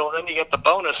substantial. And then you get the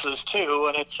bonuses too,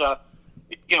 and it's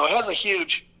it has a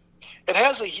huge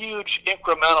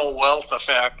incremental wealth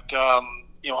effect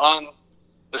on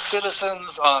the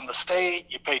citizens, on the state.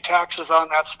 You pay taxes on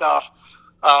that stuff,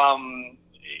 and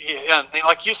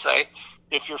like you say,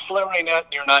 if you're flaring it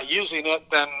and you're not using it,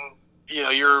 then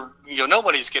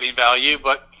nobody's getting value.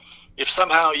 But if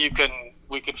somehow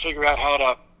we can figure out how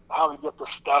to get the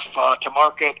stuff to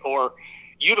market or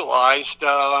utilized,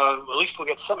 at least we'll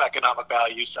get some economic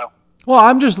value. So. Well,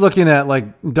 I'm just looking at like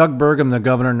Doug Burgum, the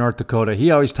governor of North Dakota. He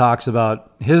always talks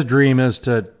about his dream is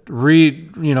to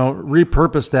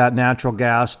repurpose that natural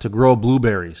gas to grow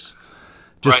blueberries,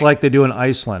 just right. like they do in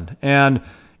Iceland. And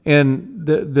in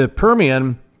the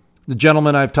Permian, the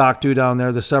gentleman I've talked to down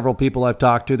there, the several people I've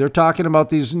talked to, they're talking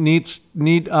about these neat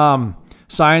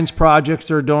science projects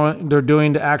they're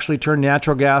doing to actually turn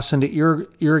natural gas into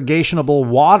irrigatable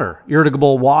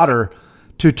water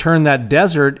to turn that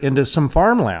desert into some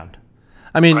farmland.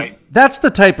 I mean, right. That's the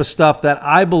type of stuff that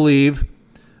I believe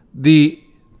the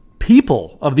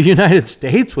people of the United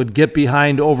States would get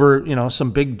behind over,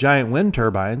 some big giant wind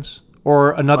turbines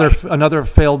or another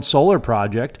failed solar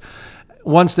project.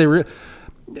 Once they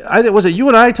was it you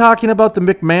and I talking about the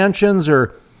McMansions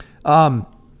or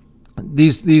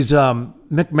these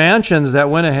McMansions that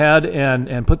went ahead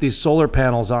and put these solar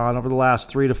panels on over the last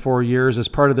 3 to 4 years as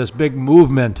part of this big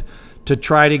movement to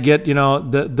try to get,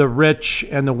 the rich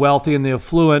and the wealthy and the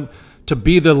affluent to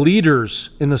be the leaders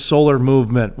in the solar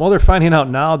movement. Well, they're finding out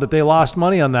now that they lost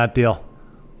money on that deal.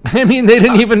 I mean, they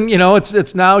didn't even,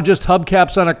 it's now just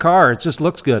hubcaps on a car. It just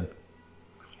looks good.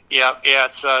 Yeah,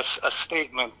 it's a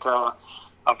statement, a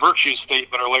virtue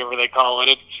statement or whatever they call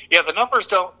it. The numbers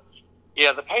don't.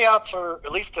 Yeah, the payouts are,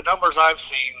 at least the numbers I've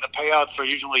seen, the payouts are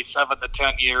usually 7 to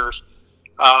 10 years,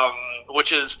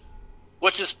 which is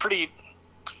pretty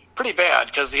bad,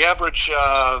 because the average,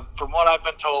 from what I've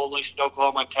been told, at least in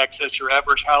Oklahoma and Texas, your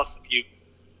average house, if you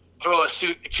throw a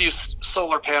few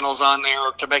solar panels on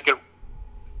there to make it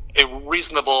a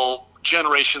reasonable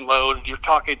generation load, you're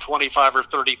talking 25 or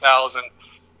 30,000.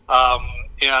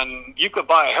 And you could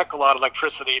buy a heck of a lot of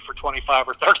electricity for 25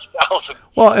 or 30,000.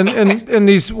 Well, and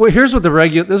these, here's what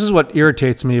this is what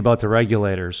irritates me about the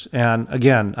regulators. And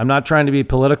again, I'm not trying to be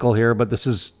political here, but this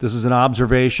is an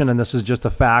observation, and this is just a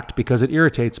fact because it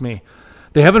irritates me.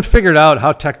 They haven't figured out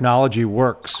how technology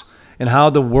works and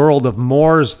how the world of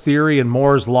Moore's theory and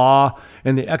Moore's law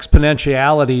and the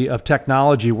exponentiality of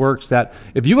technology works. That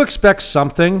if you expect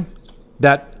something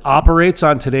that operates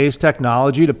on today's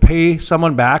technology to pay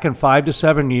someone back in 5 to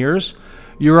 7 years,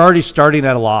 you're already starting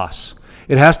at a loss.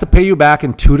 It has to pay you back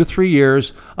in 2 to 3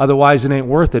 years. Otherwise, it ain't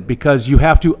worth it, because you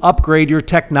have to upgrade your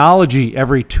technology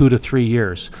every 2 to 3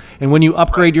 years. And when you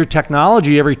upgrade your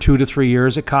technology every 2 to 3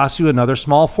 years, it costs you another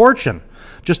small fortune.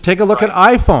 Just take a look at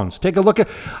iPhones.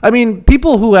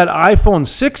 People who had iPhone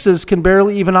 6s can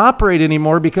barely even operate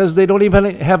anymore because they don't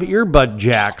even have earbud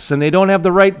jacks and they don't have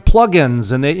the right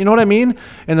plugins, and you know what I mean?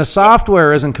 And the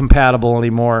software isn't compatible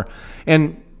anymore.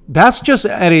 And that's just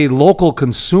at a local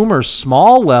consumer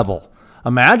small level.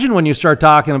 Imagine when you start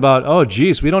talking about, oh,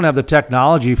 geez, we don't have the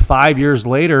technology 5 years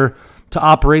later to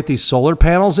operate these solar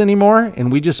panels anymore,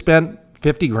 and we just spent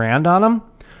 $50,000 on them.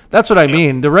 That's what I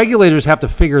mean. The regulators have to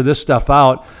figure this stuff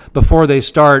out before they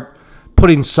start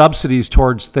putting subsidies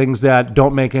towards things that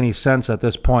don't make any sense at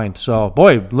this point. So,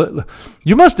 boy,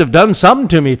 you must have done something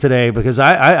to me today, because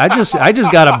I just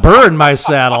got a burr in my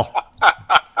saddle.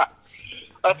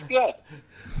 That's good.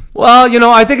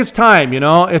 Well, I think it's time.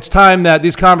 It's time that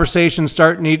these conversations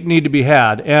need to be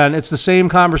had, and it's the same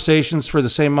conversations for the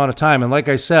same amount of time. And like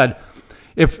I said,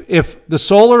 if the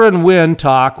solar and wind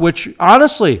talk, which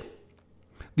honestly,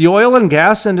 the oil and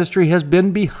gas industry has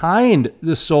been behind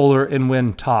the solar and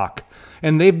wind talk,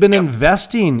 and they've been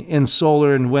investing in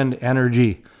solar and wind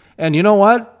energy. And you know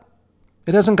what?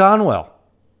 It hasn't gone well.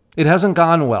 It hasn't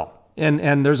gone well.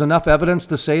 And there's enough evidence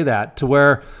to say that, to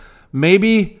where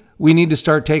maybe we need to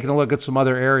start taking a look at some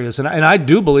other areas. And I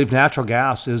do believe natural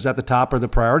gas is at the top of the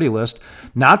priority list,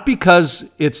 not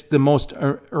because it's the most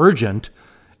urgent.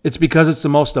 It's because it's the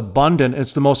most abundant,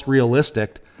 it's the most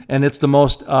realistic, and it's the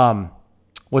most...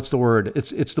 what's the word?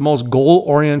 It's the most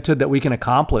goal-oriented that we can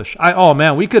accomplish.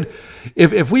 We could,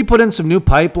 if we put in some new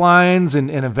pipelines and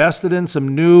invested in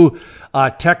some new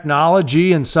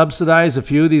technology and subsidize a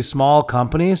few of these small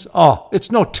companies,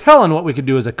 it's no telling what we could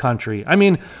do as a country. I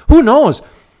mean, who knows?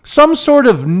 Some sort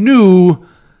of new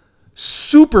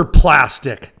super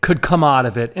plastic could come out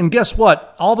of it. And guess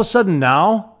what? All of a sudden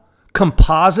now,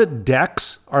 composite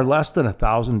decks are less than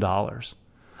 $1,000.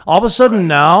 All of a sudden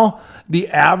now, the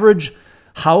average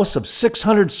house of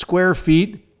 600 square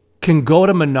feet can go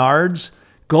to Menards,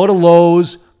 go to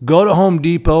Lowe's, go to Home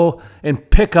Depot, and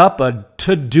pick up a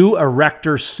to-do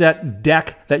erector set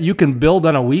deck that you can build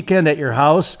on a weekend at your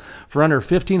house for under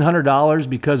 $1,500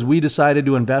 because we decided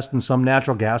to invest in some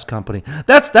natural gas company.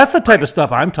 That's the type of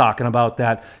stuff I'm talking about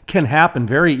that can happen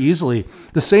very easily.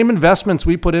 The same investments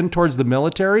we put in towards the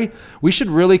military, we should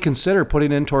really consider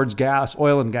putting in towards gas,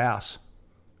 oil and gas.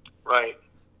 Right.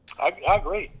 I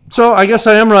agree. So I guess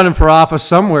I am running for office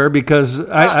somewhere because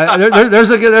there's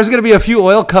going to be a few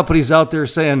oil companies out there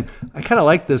saying, I kind of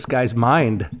like this guy's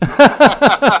mind.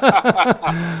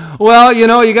 Well, you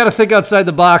got to think outside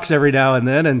the box every now and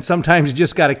then, and sometimes you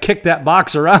just got to kick that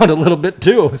box around a little bit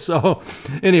too. So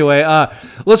anyway,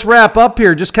 let's wrap up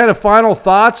here. Just kind of final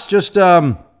thoughts, just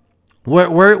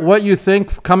what you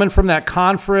think coming from that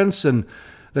conference and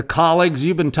the colleagues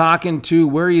you've been talking to,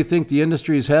 where you think the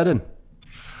industry is headed.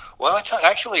 Well,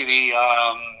 actually,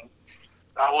 a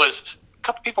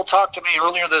couple people talked to me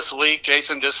earlier this week,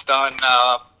 Jason, just on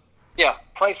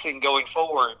pricing going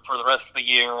forward for the rest of the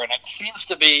year, and it seems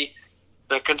to be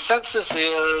the consensus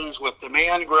is with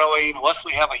demand growing, unless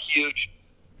we have a huge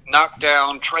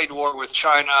knockdown trade war with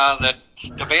China, that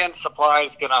demand supply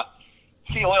is going to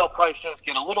see oil prices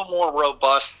get a little more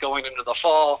robust going into the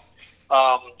fall.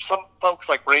 Some folks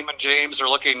like Raymond James are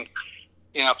looking,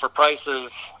 for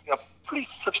prices, pretty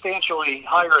substantially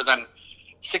higher than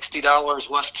 $60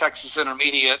 West Texas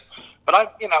Intermediate.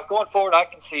 But going forward, I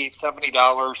can see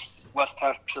 $70 West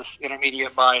Texas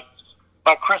Intermediate by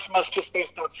Christmas, just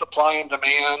based on supply and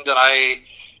demand. And I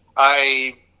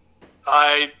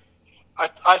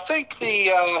think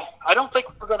I don't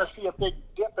think we're going to see a big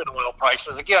dip in oil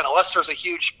prices again, unless there's a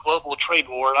huge global trade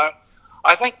war. And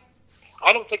I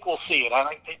don't think we'll see it. I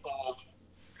think people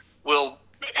will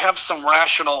have some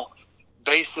rational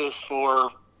basis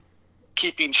for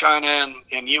keeping China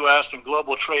and U.S. and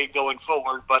global trade going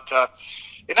forward. But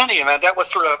in any event,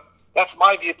 that's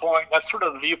my viewpoint. That's sort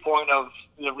of the viewpoint of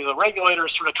the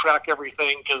regulators sort of track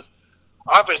everything, because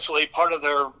obviously part of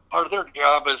their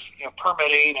job is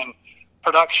permitting and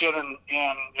production,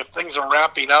 and if things are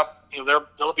ramping up,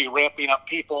 they'll be ramping up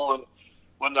people, and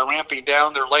when they're ramping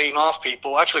down, they're laying off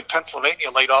people. Actually,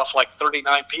 Pennsylvania laid off like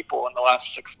 39 people in the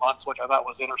last 6 months, which I thought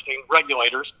was interesting.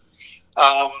 Regulators,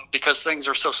 because things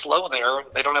are so slow there,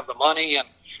 they don't have the money. And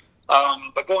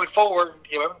but going forward,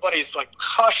 everybody's like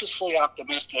cautiously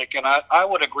optimistic, and I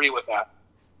would agree with that.